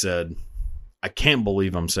being said, I can't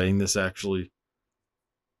believe I'm saying this actually,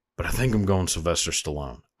 but I think I'm going Sylvester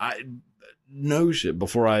Stallone. No shit.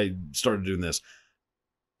 Before I started doing this,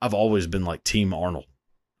 I've always been like Team Arnold,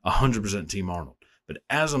 100% Team Arnold. But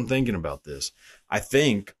as I'm thinking about this, I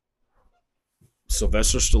think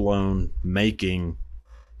Sylvester Stallone making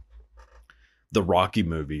the Rocky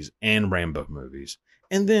movies and Rambo movies,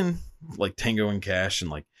 and then like Tango and Cash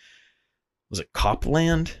and like, was it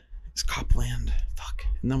Copland? Is Copland? Fuck.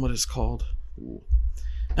 Isn't that what it's called? Ooh.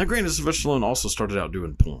 Now, granted, Sylvester Stallone also started out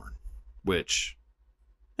doing porn, which,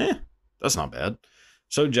 that's not bad.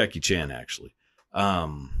 So Jackie Chan, actually.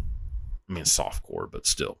 Softcore, but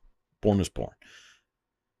still, porn is porn.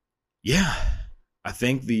 Yeah, I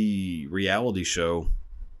think the reality show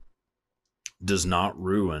does not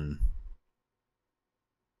ruin.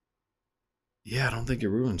 Yeah, I don't think it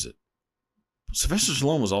ruins it. Sylvester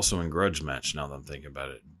Stallone was also in Grudge Match, now that I'm thinking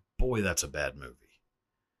about it. Boy, that's a bad movie.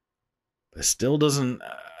 But it still doesn't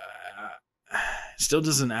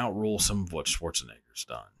outrule some of what Schwarzenegger's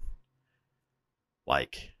done.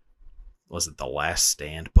 Like, was it The Last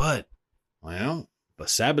Stand? But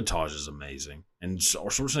Sabotage is amazing. And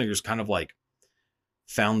Schwarzenegger's kind of like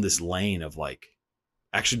found this lane of like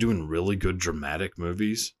actually doing really good dramatic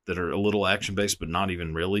movies that are a little action based, but not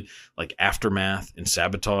even really, like Aftermath and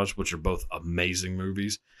Sabotage, which are both amazing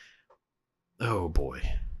movies. Oh boy,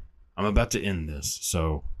 I'm about to end this.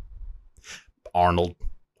 So Arnold,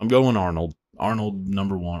 I'm going Arnold. Arnold,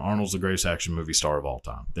 number one. Arnold's the greatest action movie star of all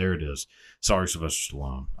time. There it is. Sorry, Sylvester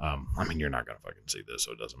Stallone. You're not going to fucking see this,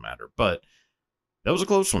 so it doesn't matter. But that was a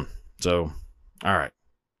close one. So, all right.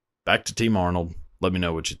 Back to Team Arnold. Let me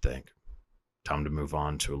know what you think. Time to move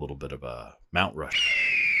on to a little bit of a Mount Rush.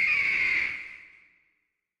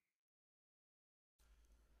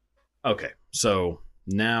 Okay, so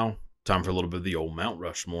now time for a little bit of the old Mount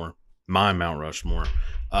Rushmore. My Mount Rushmore.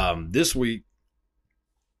 This week,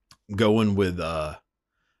 going with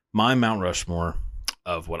my Mount Rushmore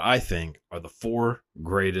of what I think are the 4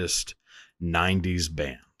 greatest 90s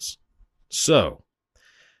bands. So,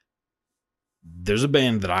 there's a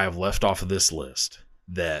band that I have left off of this list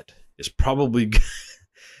that is probably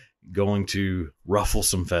going to ruffle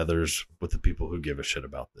some feathers with the people who give a shit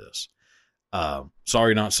about this.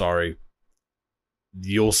 Sorry, not sorry.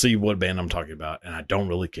 You'll see what band I'm talking about, and I don't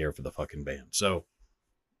really care for the fucking band. So,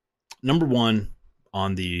 number 1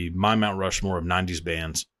 on the My Mount Rushmore of 90s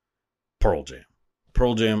bands, Pearl Jam.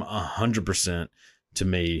 Pearl Jam, 100% to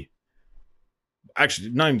me. Actually,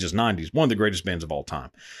 not even just 90s, one of the greatest bands of all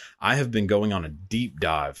time. I have been going on a deep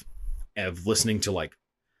dive of listening to like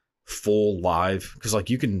full live, because like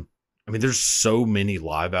you can, I mean, there's so many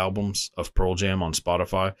live albums of Pearl Jam on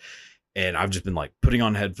Spotify, and I've just been like putting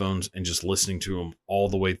on headphones and just listening to them all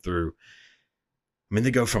the way through. I mean,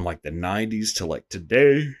 they go from like the 90s to like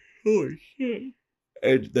today. Holy shit.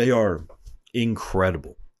 And they are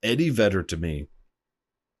incredible. Eddie Vedder to me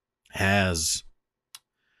has,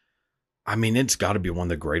 I mean, it's got to be one of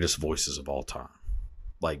the greatest voices of all time.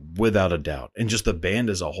 Like, without a doubt. And just the band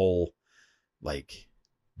as a whole, like,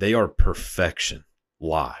 they are perfection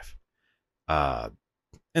live. And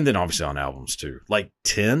then obviously on albums too. Like,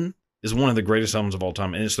 10 is one of the greatest albums of all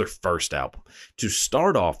time, and it's their first album. To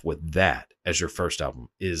start off with that as your first album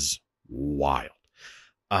is wild.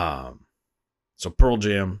 So Pearl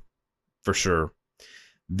Jam, for sure.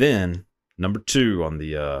 Then, number 2 on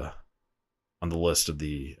the list of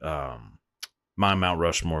the My Mount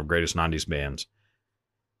Rushmore greatest 90s bands.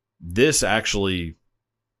 This actually,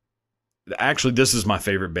 this is my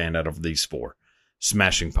favorite band out of these 4.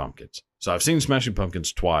 Smashing Pumpkins. So I've seen Smashing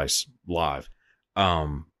Pumpkins twice live.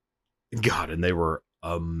 God, and they were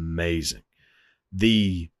amazing.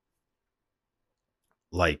 There's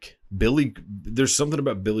something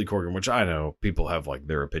about Billy Corgan, which I know people have like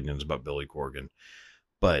their opinions about Billy Corgan,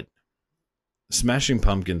 but Smashing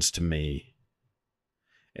Pumpkins to me,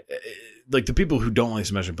 like the people who don't like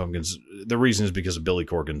Smashing Pumpkins, the reason is because of Billy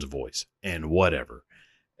Corgan's voice, and whatever.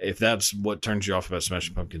 If that's what turns you off about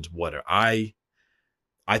Smashing Pumpkins, whatever. I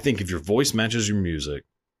think if your voice matches your music,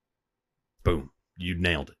 boom, you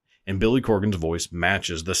nailed it. And Billy Corgan's voice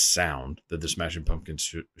matches the sound that the Smashing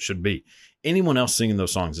Pumpkins should be. Anyone else singing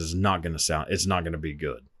those songs is not going to sound, it's not going to be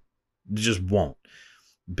good. It just won't.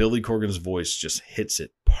 Billy Corgan's voice just hits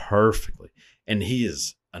it perfectly. And he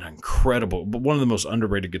is an incredible, but one of the most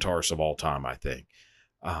underrated guitarists of all time, I think.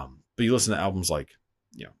 But you listen to albums like,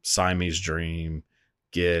 Siamese Dream,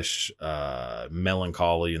 Gish,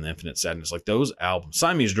 Melancholy, and the Infinite Sadness. Like those albums,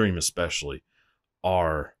 Siamese Dream especially,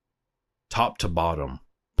 are top to bottom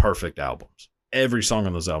perfect albums. Every song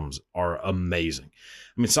on those albums are amazing.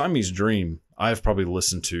 I mean, Siamese Dream, I've probably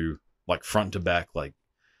listened to like front to back like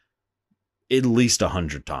at least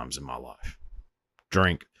 100 times in my life.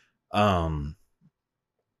 Drink. And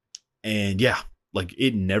yeah, like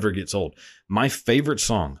it never gets old. My favorite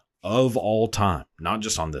song of all time, not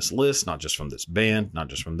just on this list, not just from this band, not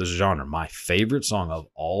just from this genre, my favorite song of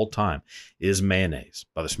all time is Mayonnaise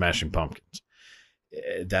by the Smashing Pumpkins.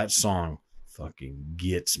 That song fucking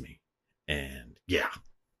gets me. And yeah.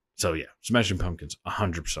 So yeah, Smashing Pumpkins,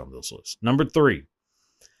 100% of this list. Number 3.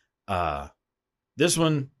 This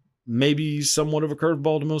one may be somewhat of a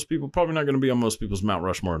curveball to most people. Probably not going to be on most people's Mount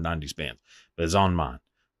Rushmore of 90s bands, but it's on mine.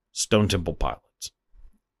 Stone Temple Pilots.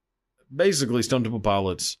 Basically, Stone Temple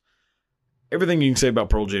Pilots, everything you can say about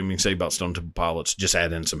Pearl Jam, you can say about Stone Temple Pilots, just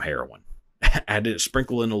add in some heroin.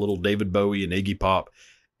 Sprinkle in a little David Bowie and Iggy Pop,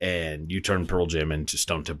 and you turn Pearl Jam into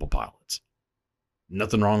Stone Temple Pilots.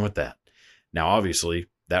 Nothing wrong with that. Now, obviously,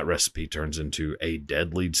 that recipe turns into a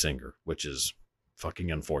dead lead singer, which is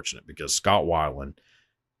fucking unfortunate because Scott Weiland,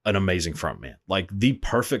 an amazing frontman. Like the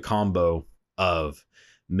perfect combo of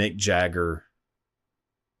Mick Jagger,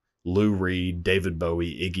 Lou Reed, David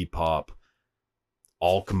Bowie, Iggy Pop,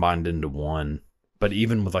 all combined into one. But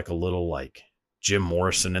even with like a little like Jim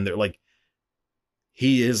Morrison in there, like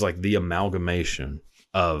he is like the amalgamation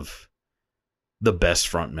of the best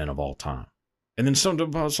frontmen of all time. And then Stone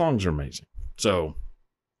Temple Pilots songs are amazing. So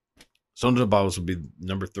Stone Temple Pilots would be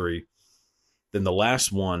number 3. Then the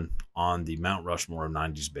last one on the Mount Rushmore of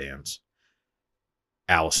 90s bands,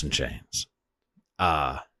 Alice in Chains.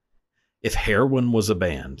 If Heroin was a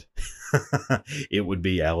band, it would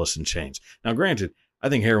be Alice in Chains. Now, granted, I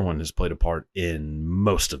think Heroin has played a part in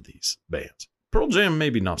most of these bands. Pearl Jam,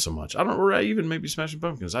 maybe not so much. Or even maybe Smashing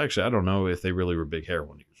Pumpkins. Actually, I don't know if they really were big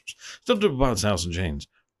heroin users. Stone Temple Pilots, Alice in Chains,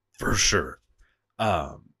 for sure.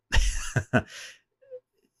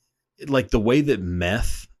 Like the way that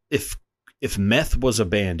Meth, if Meth was a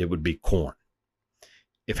band, it would be Korn.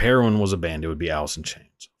 If Heroin was a band, it would be Alice in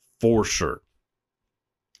Chains, for sure.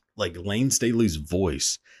 Like Lane Staley's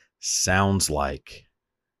voice sounds like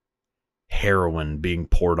heroin being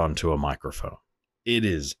poured onto a microphone. It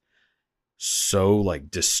is so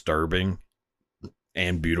like disturbing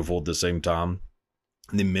and beautiful at the same time.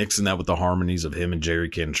 And then mixing that with the harmonies of him and Jerry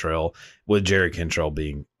Cantrell, with Jerry Cantrell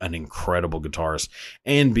being an incredible guitarist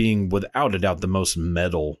and being without a doubt the most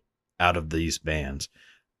metal out of these bands.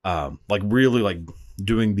 Like really like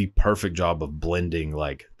doing the perfect job of blending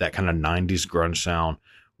like that kind of 90s grunge sound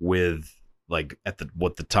with like at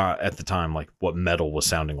the time like what metal was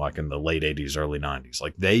sounding like in the late 80s, early 90s.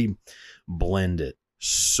 Like they blend it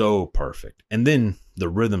so perfect. And then the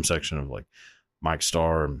rhythm section of like Mike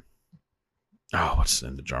Starr and what's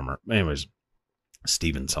in the drummer? Anyways,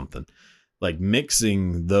 Steven something. Like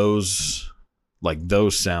mixing those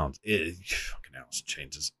sounds, it fucking Alice in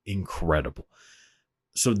Chains is incredible.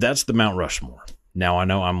 So that's the Mount Rushmore. Now I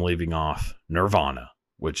know I'm leaving off Nirvana,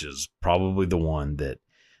 which is probably the one that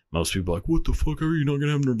most people are like, what the fuck are you not going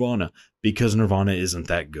to have Nirvana? Because Nirvana isn't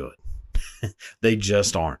that good. They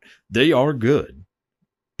just aren't. They are good,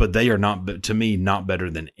 but they are not, to me, not better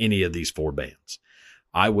than any of these four bands.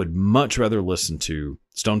 I would much rather listen to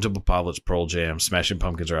Stone Temple Pilots, Pearl Jam, Smashing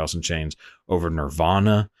Pumpkins, or Alice in Chains over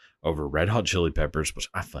Nirvana, over Red Hot Chili Peppers, which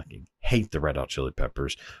I fucking hate the Red Hot Chili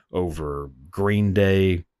Peppers, over Green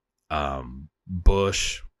Day,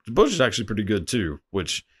 Bush. Bush is actually pretty good too,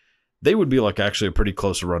 which they would be like actually a pretty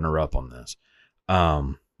close runner-up on this.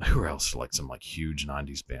 Who else? Like some like huge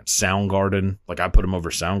 90s bands. Soundgarden. Like I put them over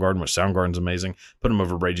Soundgarden, which Soundgarden's amazing. Put them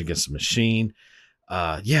over Rage Against the Machine.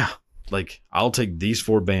 Yeah. Like, I'll take these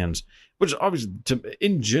four bands, which obviously,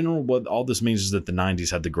 in general, what all this means is that the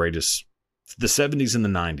 90s had the 70s and the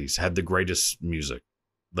 90s had the greatest music.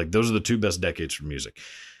 Like, those are the two best decades for music.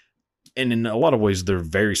 And in a lot of ways, they're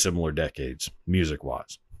very similar decades,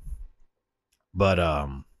 music-wise. But,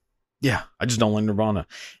 yeah, I just don't like Nirvana.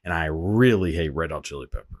 And I really hate Red Hot Chili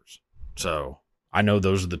Peppers. So, I know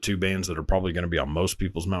those are the two bands that are probably going to be on most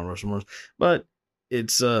people's Mount Rushmores, but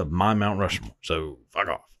it's my Mount Rushmore, so fuck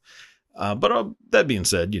off. But that being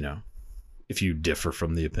said, if you differ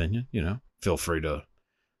from the opinion, feel free to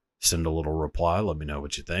send a little reply. Let me know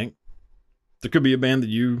what you think. There could be a band that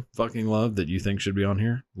you fucking love that you think should be on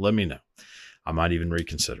here. Let me know. I might even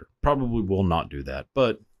reconsider. Probably will not do that,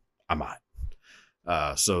 but I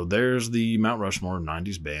might. So there's the Mount Rushmore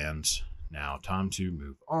 90s bands. Now time to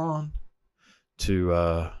move on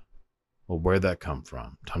to where'd that come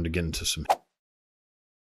from? Time to get into some.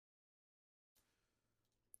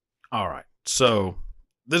 All right, so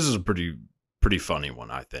this is a pretty funny one,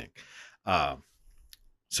 I think.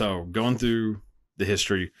 So going through the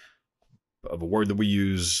history of a word that we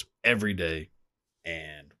use every day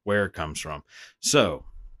and where it comes from. So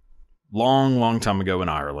long time ago in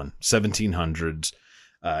Ireland, 1700s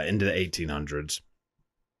into the 1800s,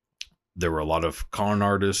 there were a lot of con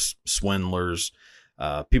artists, swindlers,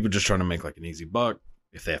 people just trying to make like an easy buck.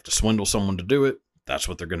 If they have to swindle someone to do it, that's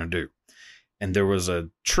what they're going to do. And there was a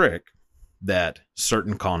trick that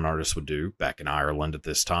certain con artists would do back in Ireland at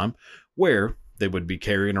this time, where they would be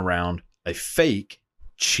carrying around a fake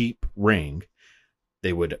cheap ring.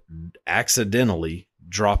 They would accidentally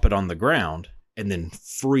drop it on the ground and then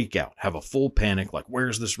freak out, have a full panic, like,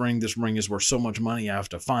 where's this ring? This ring is worth so much money. I have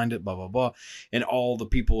to find it, blah, blah, blah. And all the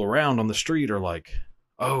people around on the street are like,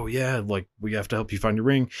 oh yeah, like we have to help you find your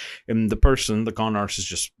ring. And the con artist is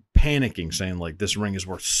just panicking, saying like, this ring is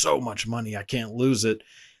worth so much money, I can't lose it.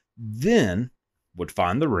 Then would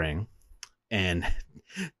find the ring and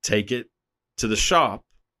take it to the shop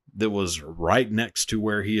that was right next to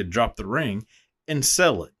where he had dropped the ring and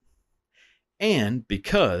sell it. And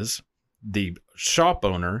because the shop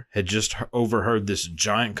owner had just overheard this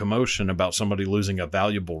giant commotion about somebody losing a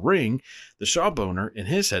valuable ring, the shop owner in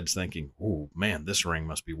his head's thinking, oh man, this ring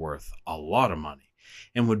must be worth a lot of money,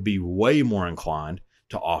 and would be way more inclined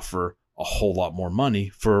to offer a whole lot more money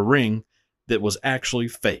for a ring that was actually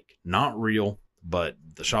fake, not real, but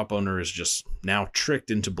the shop owner is just now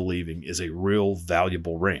tricked into believing is a real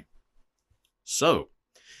valuable ring. So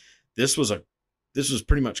this was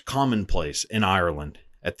pretty much commonplace in Ireland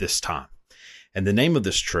at this time. And the name of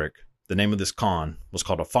this trick, the name of this con, was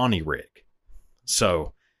called a fanny rig.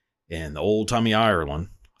 So in the old-timey Ireland,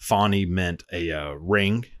 fanny meant a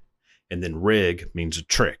ring, and then rig means a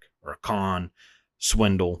trick or a con,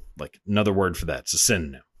 swindle, like another word for that. It's a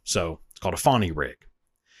synonym. So it's called a fanny rig.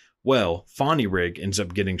 Well, fanny rig ends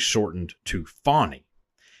up getting shortened to fanny.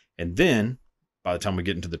 And then by the time we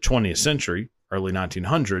get into the 20th century, early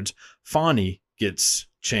 1900s, fanny gets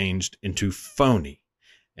changed into phony.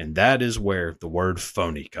 And that is where the word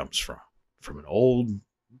phony comes from an old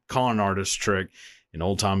con artist trick in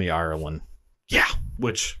old-timey Ireland. Yeah,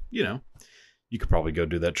 which, you could probably go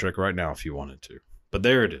do that trick right now if you wanted to. But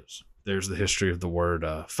there it is. There's the history of the word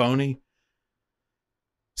phony.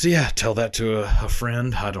 So yeah, tell that to a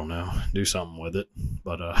friend. I don't know. Do something with it.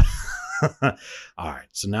 But all right.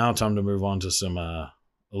 So now time to move on to some a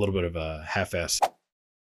little bit of a half-ass.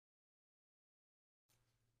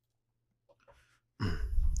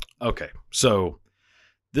 Okay. So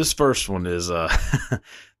this first one is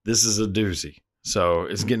this is a doozy. So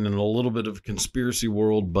it's getting in a little bit of conspiracy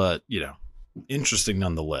world, but interesting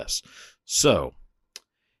nonetheless. So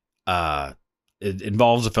it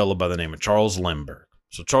involves a fellow by the name of Charles Lindbergh.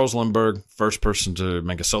 So Charles Lindbergh, first person to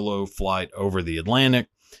make a solo flight over the Atlantic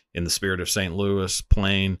in the Spirit of St. Louis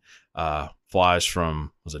plane, flies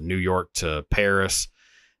from New York to Paris.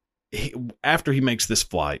 After he makes this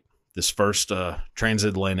flight, this first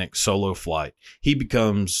transatlantic solo flight, he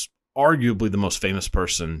becomes arguably the most famous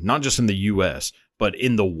person, not just in the U.S., but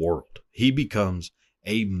in the world. He becomes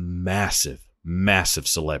a massive, massive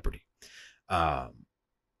celebrity.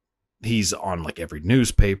 He's on every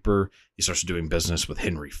newspaper. He starts doing business with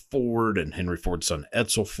Henry Ford and Henry Ford's son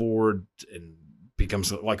Edsel Ford, and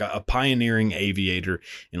becomes a pioneering aviator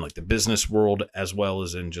in the business world, as well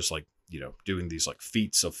as in just doing these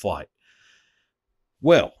feats of flight.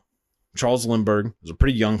 Well, Charles Lindbergh was a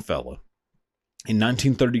pretty young fella. In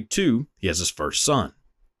 1932, he has his first son.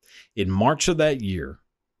 In March of that year,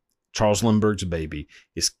 Charles Lindbergh's baby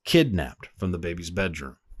is kidnapped from the baby's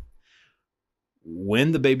bedroom.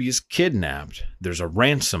 When the baby is kidnapped, there's a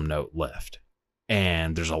ransom note left,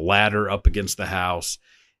 and there's a ladder up against the house.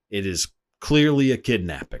 It is clearly a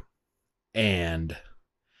kidnapping, and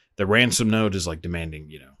the ransom note is demanding,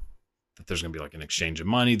 that there's going to be an exchange of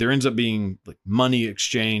money. There ends up being money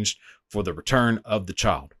exchanged for the return of the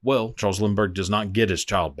child. Well, Charles Lindbergh does not get his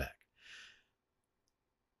child back.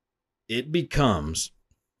 It becomes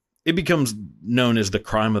known as the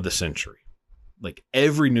crime of the century.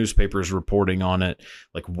 Every newspaper is reporting on it.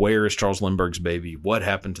 Where is Charles Lindbergh's baby? What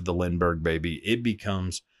happened to the Lindbergh baby? It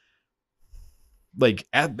becomes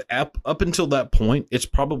up until that point, it's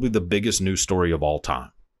probably the biggest news story of all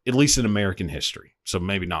time, at least in American history. So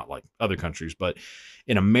maybe not other countries, but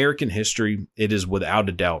in American history, it is without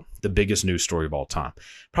a doubt the biggest news story of all time.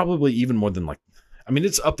 Probably even more than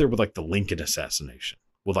it's up there with the Lincoln assassination,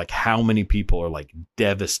 with how many people are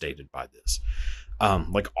devastated by this.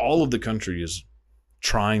 All of the country is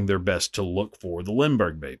trying their best to look for the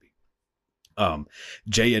Lindbergh baby.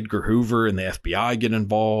 J. Edgar Hoover and the FBI get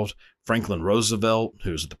involved. Franklin Roosevelt,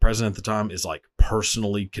 who's the president at the time, is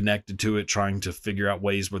personally connected to it, trying to figure out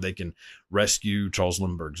ways where they can rescue Charles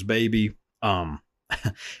Lindbergh's baby.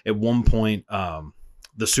 At one point,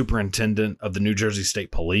 the superintendent of the New Jersey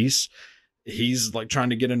State Police, he's trying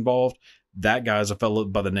to get involved. That guy's a fellow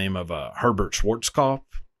by the name of Herbert Schwarzkopf.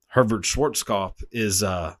 Herbert Schwarzkopf is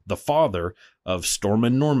the father of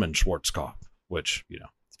Stormin Norman Schwarzkopf, which,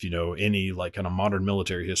 if you know any kind of modern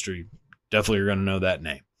military history, definitely you're going to know that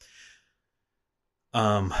name.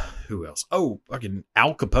 Who else? Oh, fucking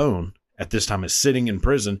Al Capone at this time is sitting in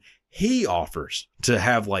prison. He offers to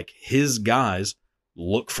have his guys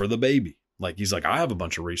look for the baby. He's I have a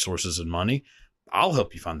bunch of resources and money. I'll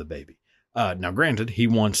help you find the baby. Now, granted, he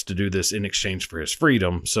wants to do this in exchange for his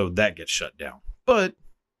freedom, so that gets shut down. But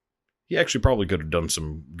he actually probably could have done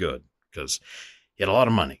some good because he had a lot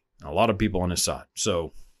of money and a lot of people on his side.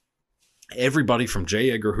 So everybody from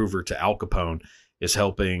J. Edgar Hoover to Al Capone is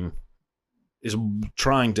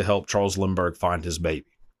trying to help Charles Lindbergh find his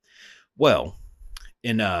baby. Well,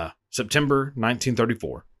 in September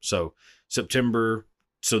 1934, so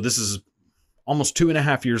this is almost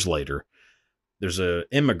 2.5 years later, there's an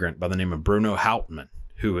immigrant by the name of Bruno Hauptmann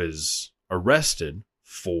who is arrested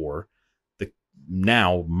for the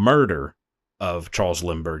now murder of Charles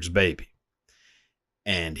Lindbergh's baby.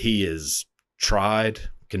 And he is tried,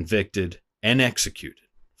 convicted, and executed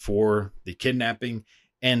for the kidnapping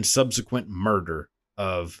and subsequent murder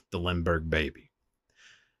of the Lindbergh baby.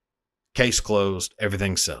 Case closed,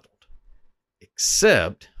 everything settled.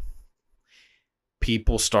 Except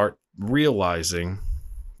people start realizing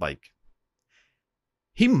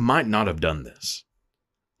he might not have done this.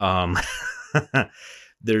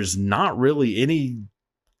 There's not really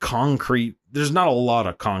there's not a lot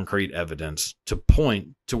of concrete evidence to point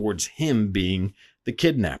towards him being the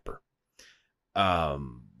kidnapper.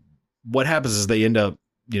 What happens is they end up,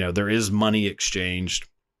 there is money exchanged,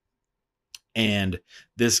 and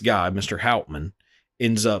this guy, Mr. Hauptmann,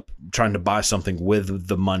 ends up trying to buy something with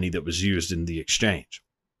the money that was used in the exchange.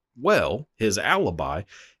 Well, his alibi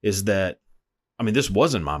is that, this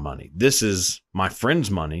wasn't my money. This is my friend's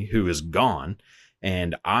money who is gone,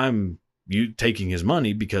 and I'm, you taking his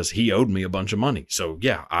money because he owed me a bunch of money. So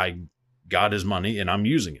yeah, I got his money and I'm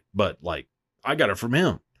using it, but like I got it from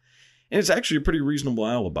him. And it's actually a pretty reasonable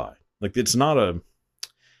alibi. Like it's not a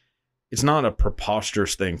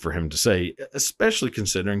preposterous thing for him to say, especially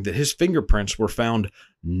considering that his fingerprints were found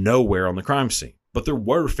nowhere on the crime scene, but there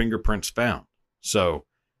were fingerprints found. So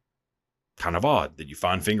kind of odd that you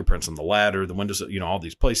find fingerprints on the ladder, the windows, all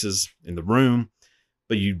these places in the room,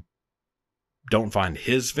 but you don't find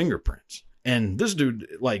his fingerprints. And this dude,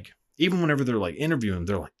 like, even whenever they're like interviewing him,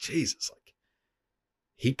 they're like, Jesus, like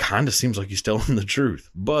he kind of seems like he's telling the truth,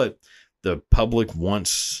 but the public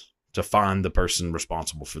wants to find the person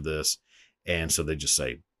responsible for this. And so they just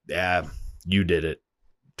say, yeah, you did it.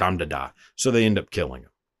 Time to die. So they end up killing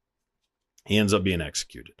him. He ends up being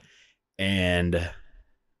executed. And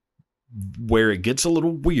where it gets a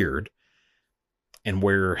little weird and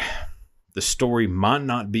where the story might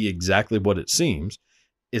not be exactly what it seems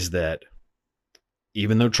is that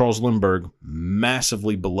even though Charles Lindbergh,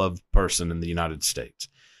 massively beloved person in the United States,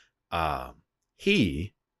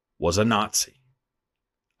 he was a Nazi.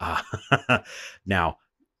 Now,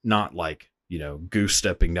 not like, goose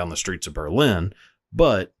stepping down the streets of Berlin,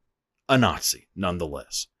 but a Nazi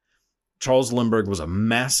nonetheless. Charles Lindbergh was a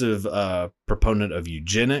massive proponent of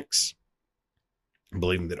eugenics,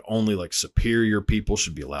 believing that only like superior people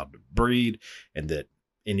should be allowed to breed, and that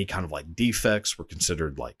any kind of like defects were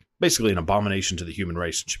considered like basically an abomination to the human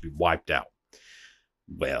race and should be wiped out.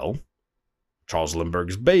 Well, Charles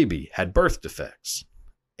Lindbergh's baby had birth defects.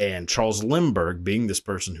 And Charles Lindbergh, being this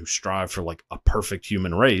person who strived for like a perfect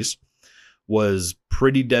human race, was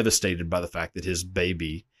pretty devastated by the fact that his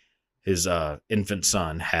baby, his infant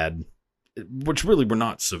son, had, which really were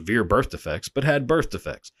not severe birth defects, but had birth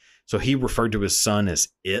defects. So he referred to his son as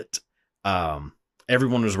it.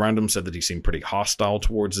 Everyone who was around him said that he seemed pretty hostile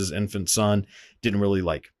towards his infant son, didn't really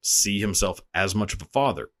like see himself as much of a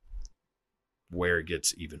father. Where it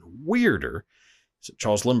gets even weirder, so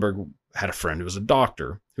Charles Lindbergh had a friend who was a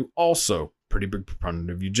doctor who also pretty big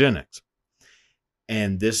proponent of eugenics.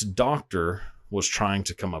 And this doctor was trying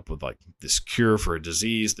to come up with like this cure for a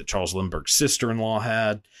disease that Charles Lindbergh's sister-in-law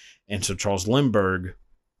had. And so Charles Lindbergh,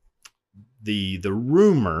 the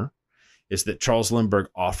rumor is that Charles Lindbergh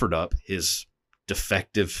offered up his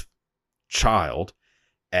defective child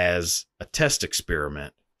as a test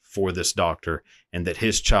experiment for this doctor, and that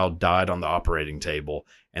his child died on the operating table,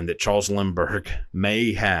 and that Charles Lindbergh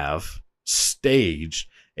may have staged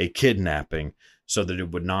a kidnapping so that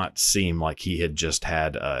it would not seem like he had just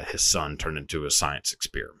had his son turn into a science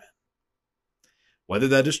experiment. Whether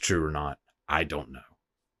that is true or not, I don't know.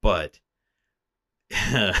 But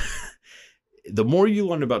the more you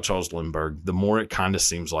learn about Charles Lindbergh, the more it kind of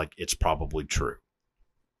seems like it's probably true.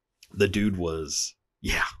 The dude was,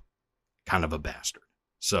 kind of a bastard.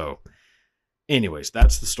 So, anyways,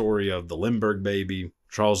 that's the story of the Lindbergh baby,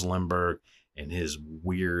 Charles Lindbergh, and his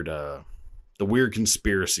weird, the weird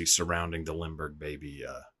conspiracy surrounding the Lindbergh baby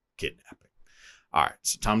kidnapping. All right,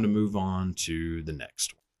 so time to move on to the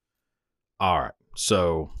next one. All right,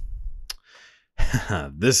 so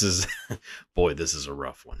this is a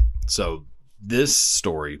rough one. So this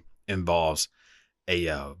story involves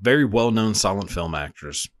a very well-known silent film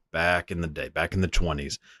actress back in the day, back in the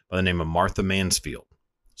 1920s, by the name of Martha Mansfield.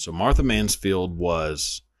 So Martha Mansfield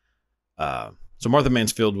was a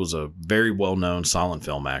very well-known silent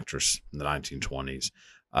film actress in the 1920s.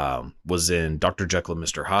 Was in Dr. Jekyll and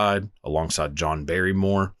Mr. Hyde alongside John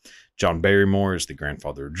Barrymore. John Barrymore is the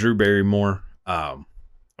grandfather of Drew Barrymore. A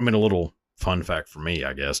little fun fact for me,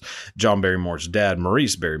 I guess. John Barrymore's dad,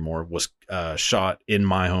 Maurice Barrymore, was shot in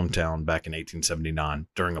my hometown back in 1879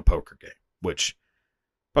 during a poker game, which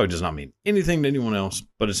probably does not mean anything to anyone else,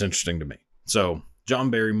 but it's interesting to me. So John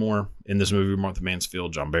Barrymore in this movie, Martha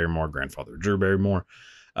Mansfield, John Barrymore, grandfather of Drew Barrymore.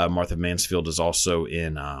 Martha Mansfield is also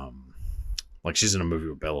in, she's in a movie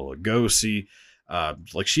with Bela Lugosi.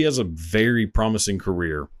 She has a very promising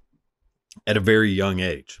career at a very young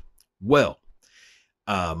age. Well,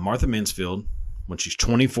 Martha Mansfield, when she's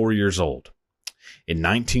 24 years old, in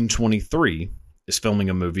 1923, is filming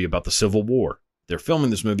a movie about the Civil War. They're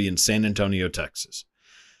filming this movie in San Antonio, Texas.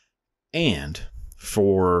 And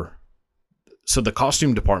so the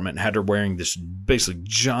costume department had her wearing this basically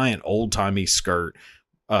giant old-timey skirt,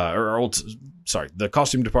 the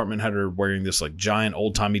costume department had her wearing this like giant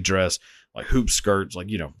old-timey dress, like hoop skirts, like,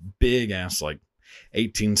 big ass, like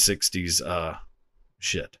 1860s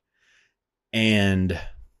shit. And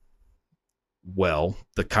well,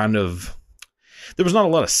 there was not a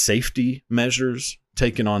lot of safety measures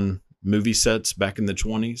taken on movie sets back in the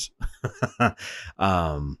 1920s.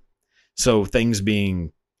 So things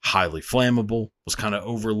being highly flammable was kind of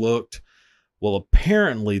overlooked. Well,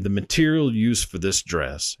 apparently the material used for this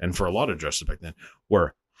dress, and for a lot of dresses back then,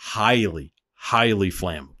 were highly, highly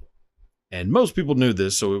flammable. And most people knew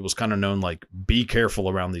this, so it was kind of known like, be careful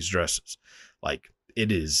around these dresses. Like,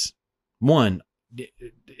 it is, one,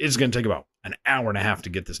 it's going to take about an hour and a half to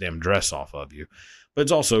get this damn dress off of you. But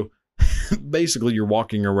it's also, basically, you're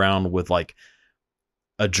walking around with like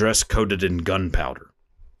a dress coated in gunpowder.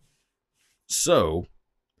 So,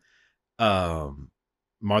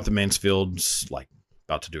 Martha Mansfield's like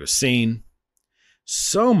about to do a scene.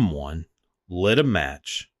 Someone lit a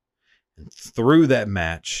match and threw that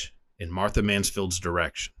match in Martha Mansfield's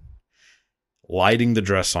direction, lighting the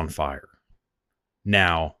dress on fire.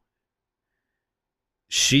 Now,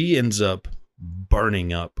 she ends up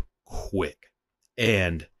burning up quick.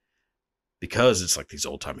 And because it's like these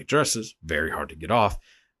old-timey dresses, very hard to get off.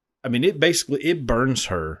 I mean, it burns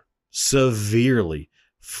her severely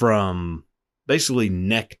from basically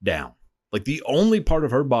neck down. Like, the only part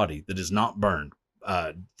of her body that is not burned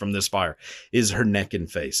from this fire is her neck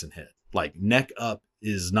and face and head. Like, neck up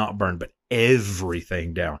is not burned, but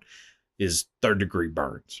everything down is third-degree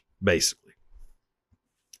burns, basically.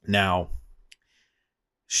 Now,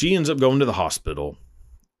 she ends up going to the hospital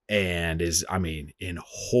and is, in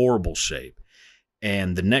horrible shape.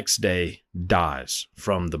 And the next day dies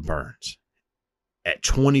from the burns at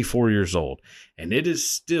 24 years old. And it is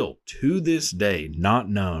still, to this day, not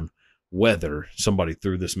known whether somebody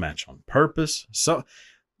threw this match on purpose. So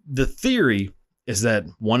the theory is that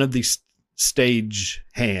one of these stage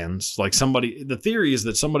hands, the theory is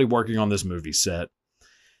that somebody working on this movie set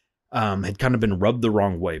had kind of been rubbed the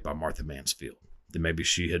wrong way by Martha Mansfield. That maybe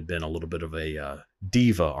she had been a little bit of a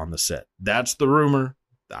diva on the set. That's the rumor.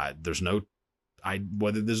 There's no,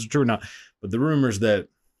 whether this is true or not, but the rumor is that,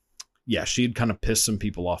 yeah, she had kind of pissed some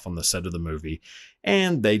people off on the set of the movie,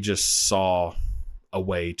 and they just saw a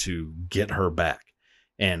way to get her back.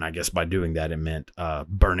 And I guess by doing that, it meant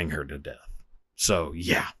burning her to death. So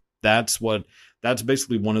yeah, that's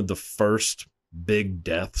basically one of the first big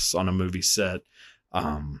deaths on a movie set.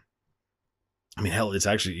 Hell, it's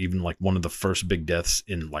actually even like one of the first big deaths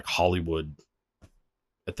in like Hollywood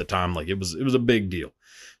at the time. Like, it was a big deal.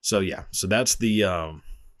 So yeah, so that's the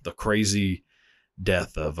crazy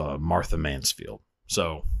death of Martha Mansfield.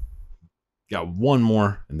 So got one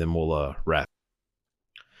more and then we'll wrap.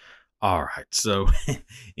 All right. So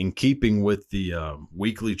in keeping with the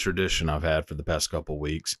weekly tradition I've had for the past couple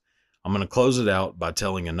weeks, I'm going to close it out by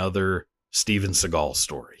telling another Steven Seagal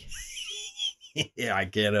story. Yeah, I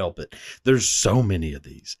can't help it. There's so many of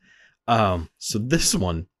these. So this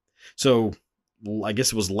one, I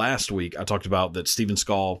guess it was last week I talked about that Steven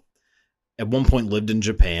Seagal at one point lived in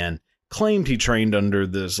Japan, claimed he trained under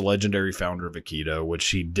this legendary founder of Aikido, which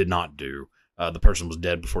he did not do. The person was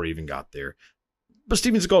dead before he even got there. But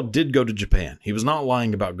Steven Seagal did go to Japan. He was not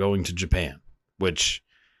lying about going to Japan, which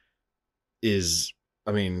is,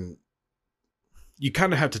 you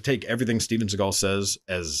kind of have to take everything Steven Seagal says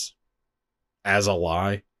as a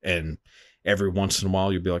lie, and every once in a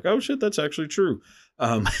while you'll be like, oh shit, that's actually true.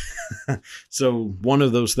 So one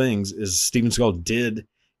of those things is Steven Seagal did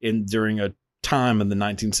during a time in the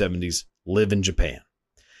 1970s live in Japan.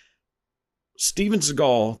 Steven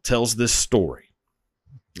Seagal tells this story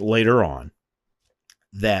later on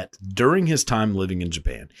that during his time living in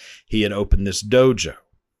Japan, he had opened this dojo,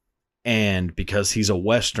 and because he's a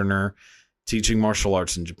Westerner teaching martial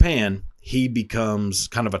arts in Japan, he becomes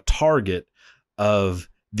kind of a target of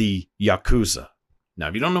the Yakuza. Now,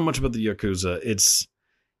 if you don't know much about the Yakuza, it's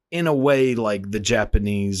in a way like the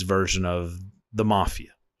Japanese version of the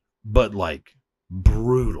Mafia, but like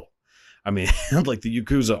brutal. Like the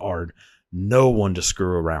Yakuza are no one to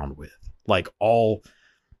screw around with. Like all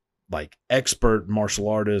like expert martial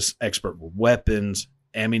artists, expert with weapons.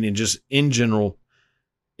 And just in general,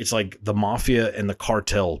 it's like the Mafia and the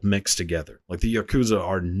cartel mixed together. Like the Yakuza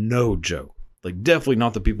are no joke. Like, definitely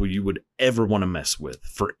not the people you would ever want to mess with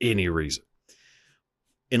for any reason.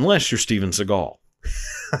 Unless you're Steven Seagal.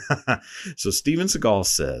 So Steven Seagal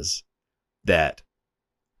says that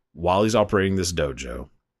while he's operating this dojo,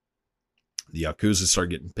 the Yakuza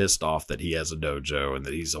start getting pissed off that he has a dojo and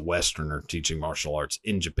that he's a Westerner teaching martial arts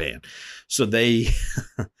in Japan. So they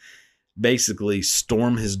basically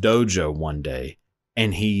storm his dojo one day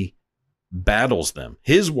and he battles them.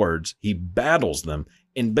 His words, he battles them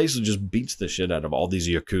and basically just beats the shit out of all these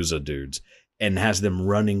Yakuza dudes and has them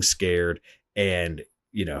running scared. And,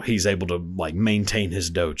 he's able to like maintain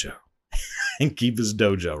his dojo and keep his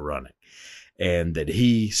dojo running. And that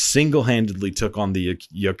he single-handedly took on the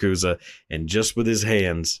Yakuza and just with his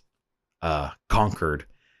hands conquered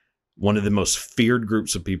one of the most feared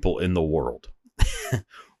groups of people in the world.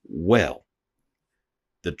 Well,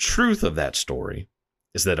 The truth of that story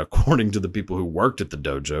is that according to the people who worked at the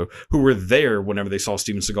dojo, who were there whenever they saw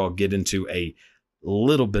Steven Seagal get into a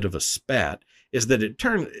little bit of a spat, is that it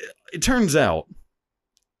turns out,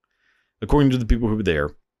 according to the people who were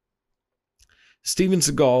there, Steven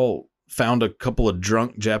Seagal found a couple of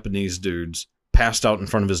drunk Japanese dudes passed out in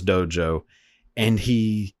front of his dojo, and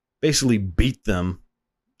he basically beat them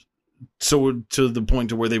so to the point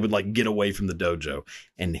to where they would like get away from the dojo.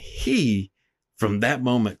 And he, from that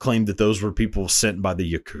moment, claimed that those were people sent by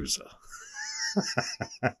the Yakuza.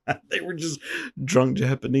 They were just drunk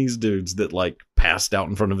Japanese dudes that like passed out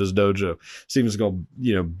in front of his dojo. Steven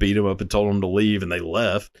Seagal, beat him up and told him to leave, and they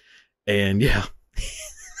left. And yeah,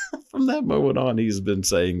 from that moment on, he's been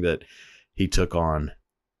saying that he took on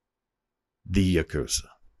the Yakuza.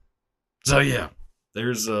 So yeah,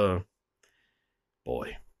 there's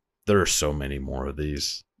boy, there are so many more of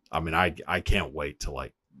these. I mean, I can't wait to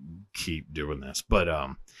like keep doing this. But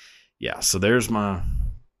yeah, so there's my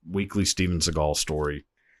weekly Steven Seagal story.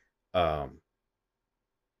 I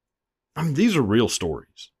mean, these are real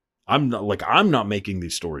stories. I'm not making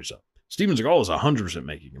these stories up. Steven Seagal is 100%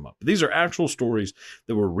 making them up. But these are actual stories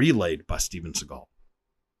that were relayed by Steven Seagal.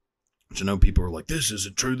 Which I know people are like, this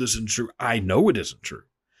isn't true, this isn't true. I know it isn't true.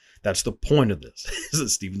 That's the point of this, is that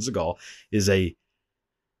Steven Seagal is a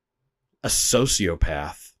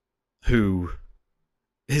sociopath who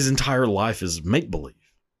his entire life is make-believe.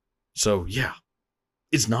 So yeah,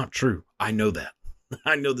 it's not true. I know that.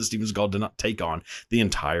 I know that Steven Seagal did not take on the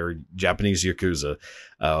entire Japanese Yakuza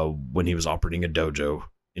when he was operating a dojo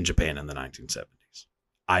in Japan in the 1970s.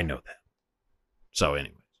 I know that. So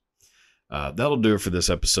anyways, that'll do it for this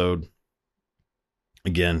episode.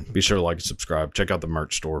 Again, be sure to like and subscribe. Check out the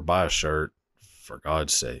merch store. Buy a shirt, for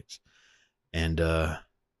God's sakes. And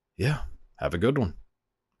yeah, have a good one.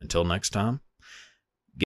 Until next time.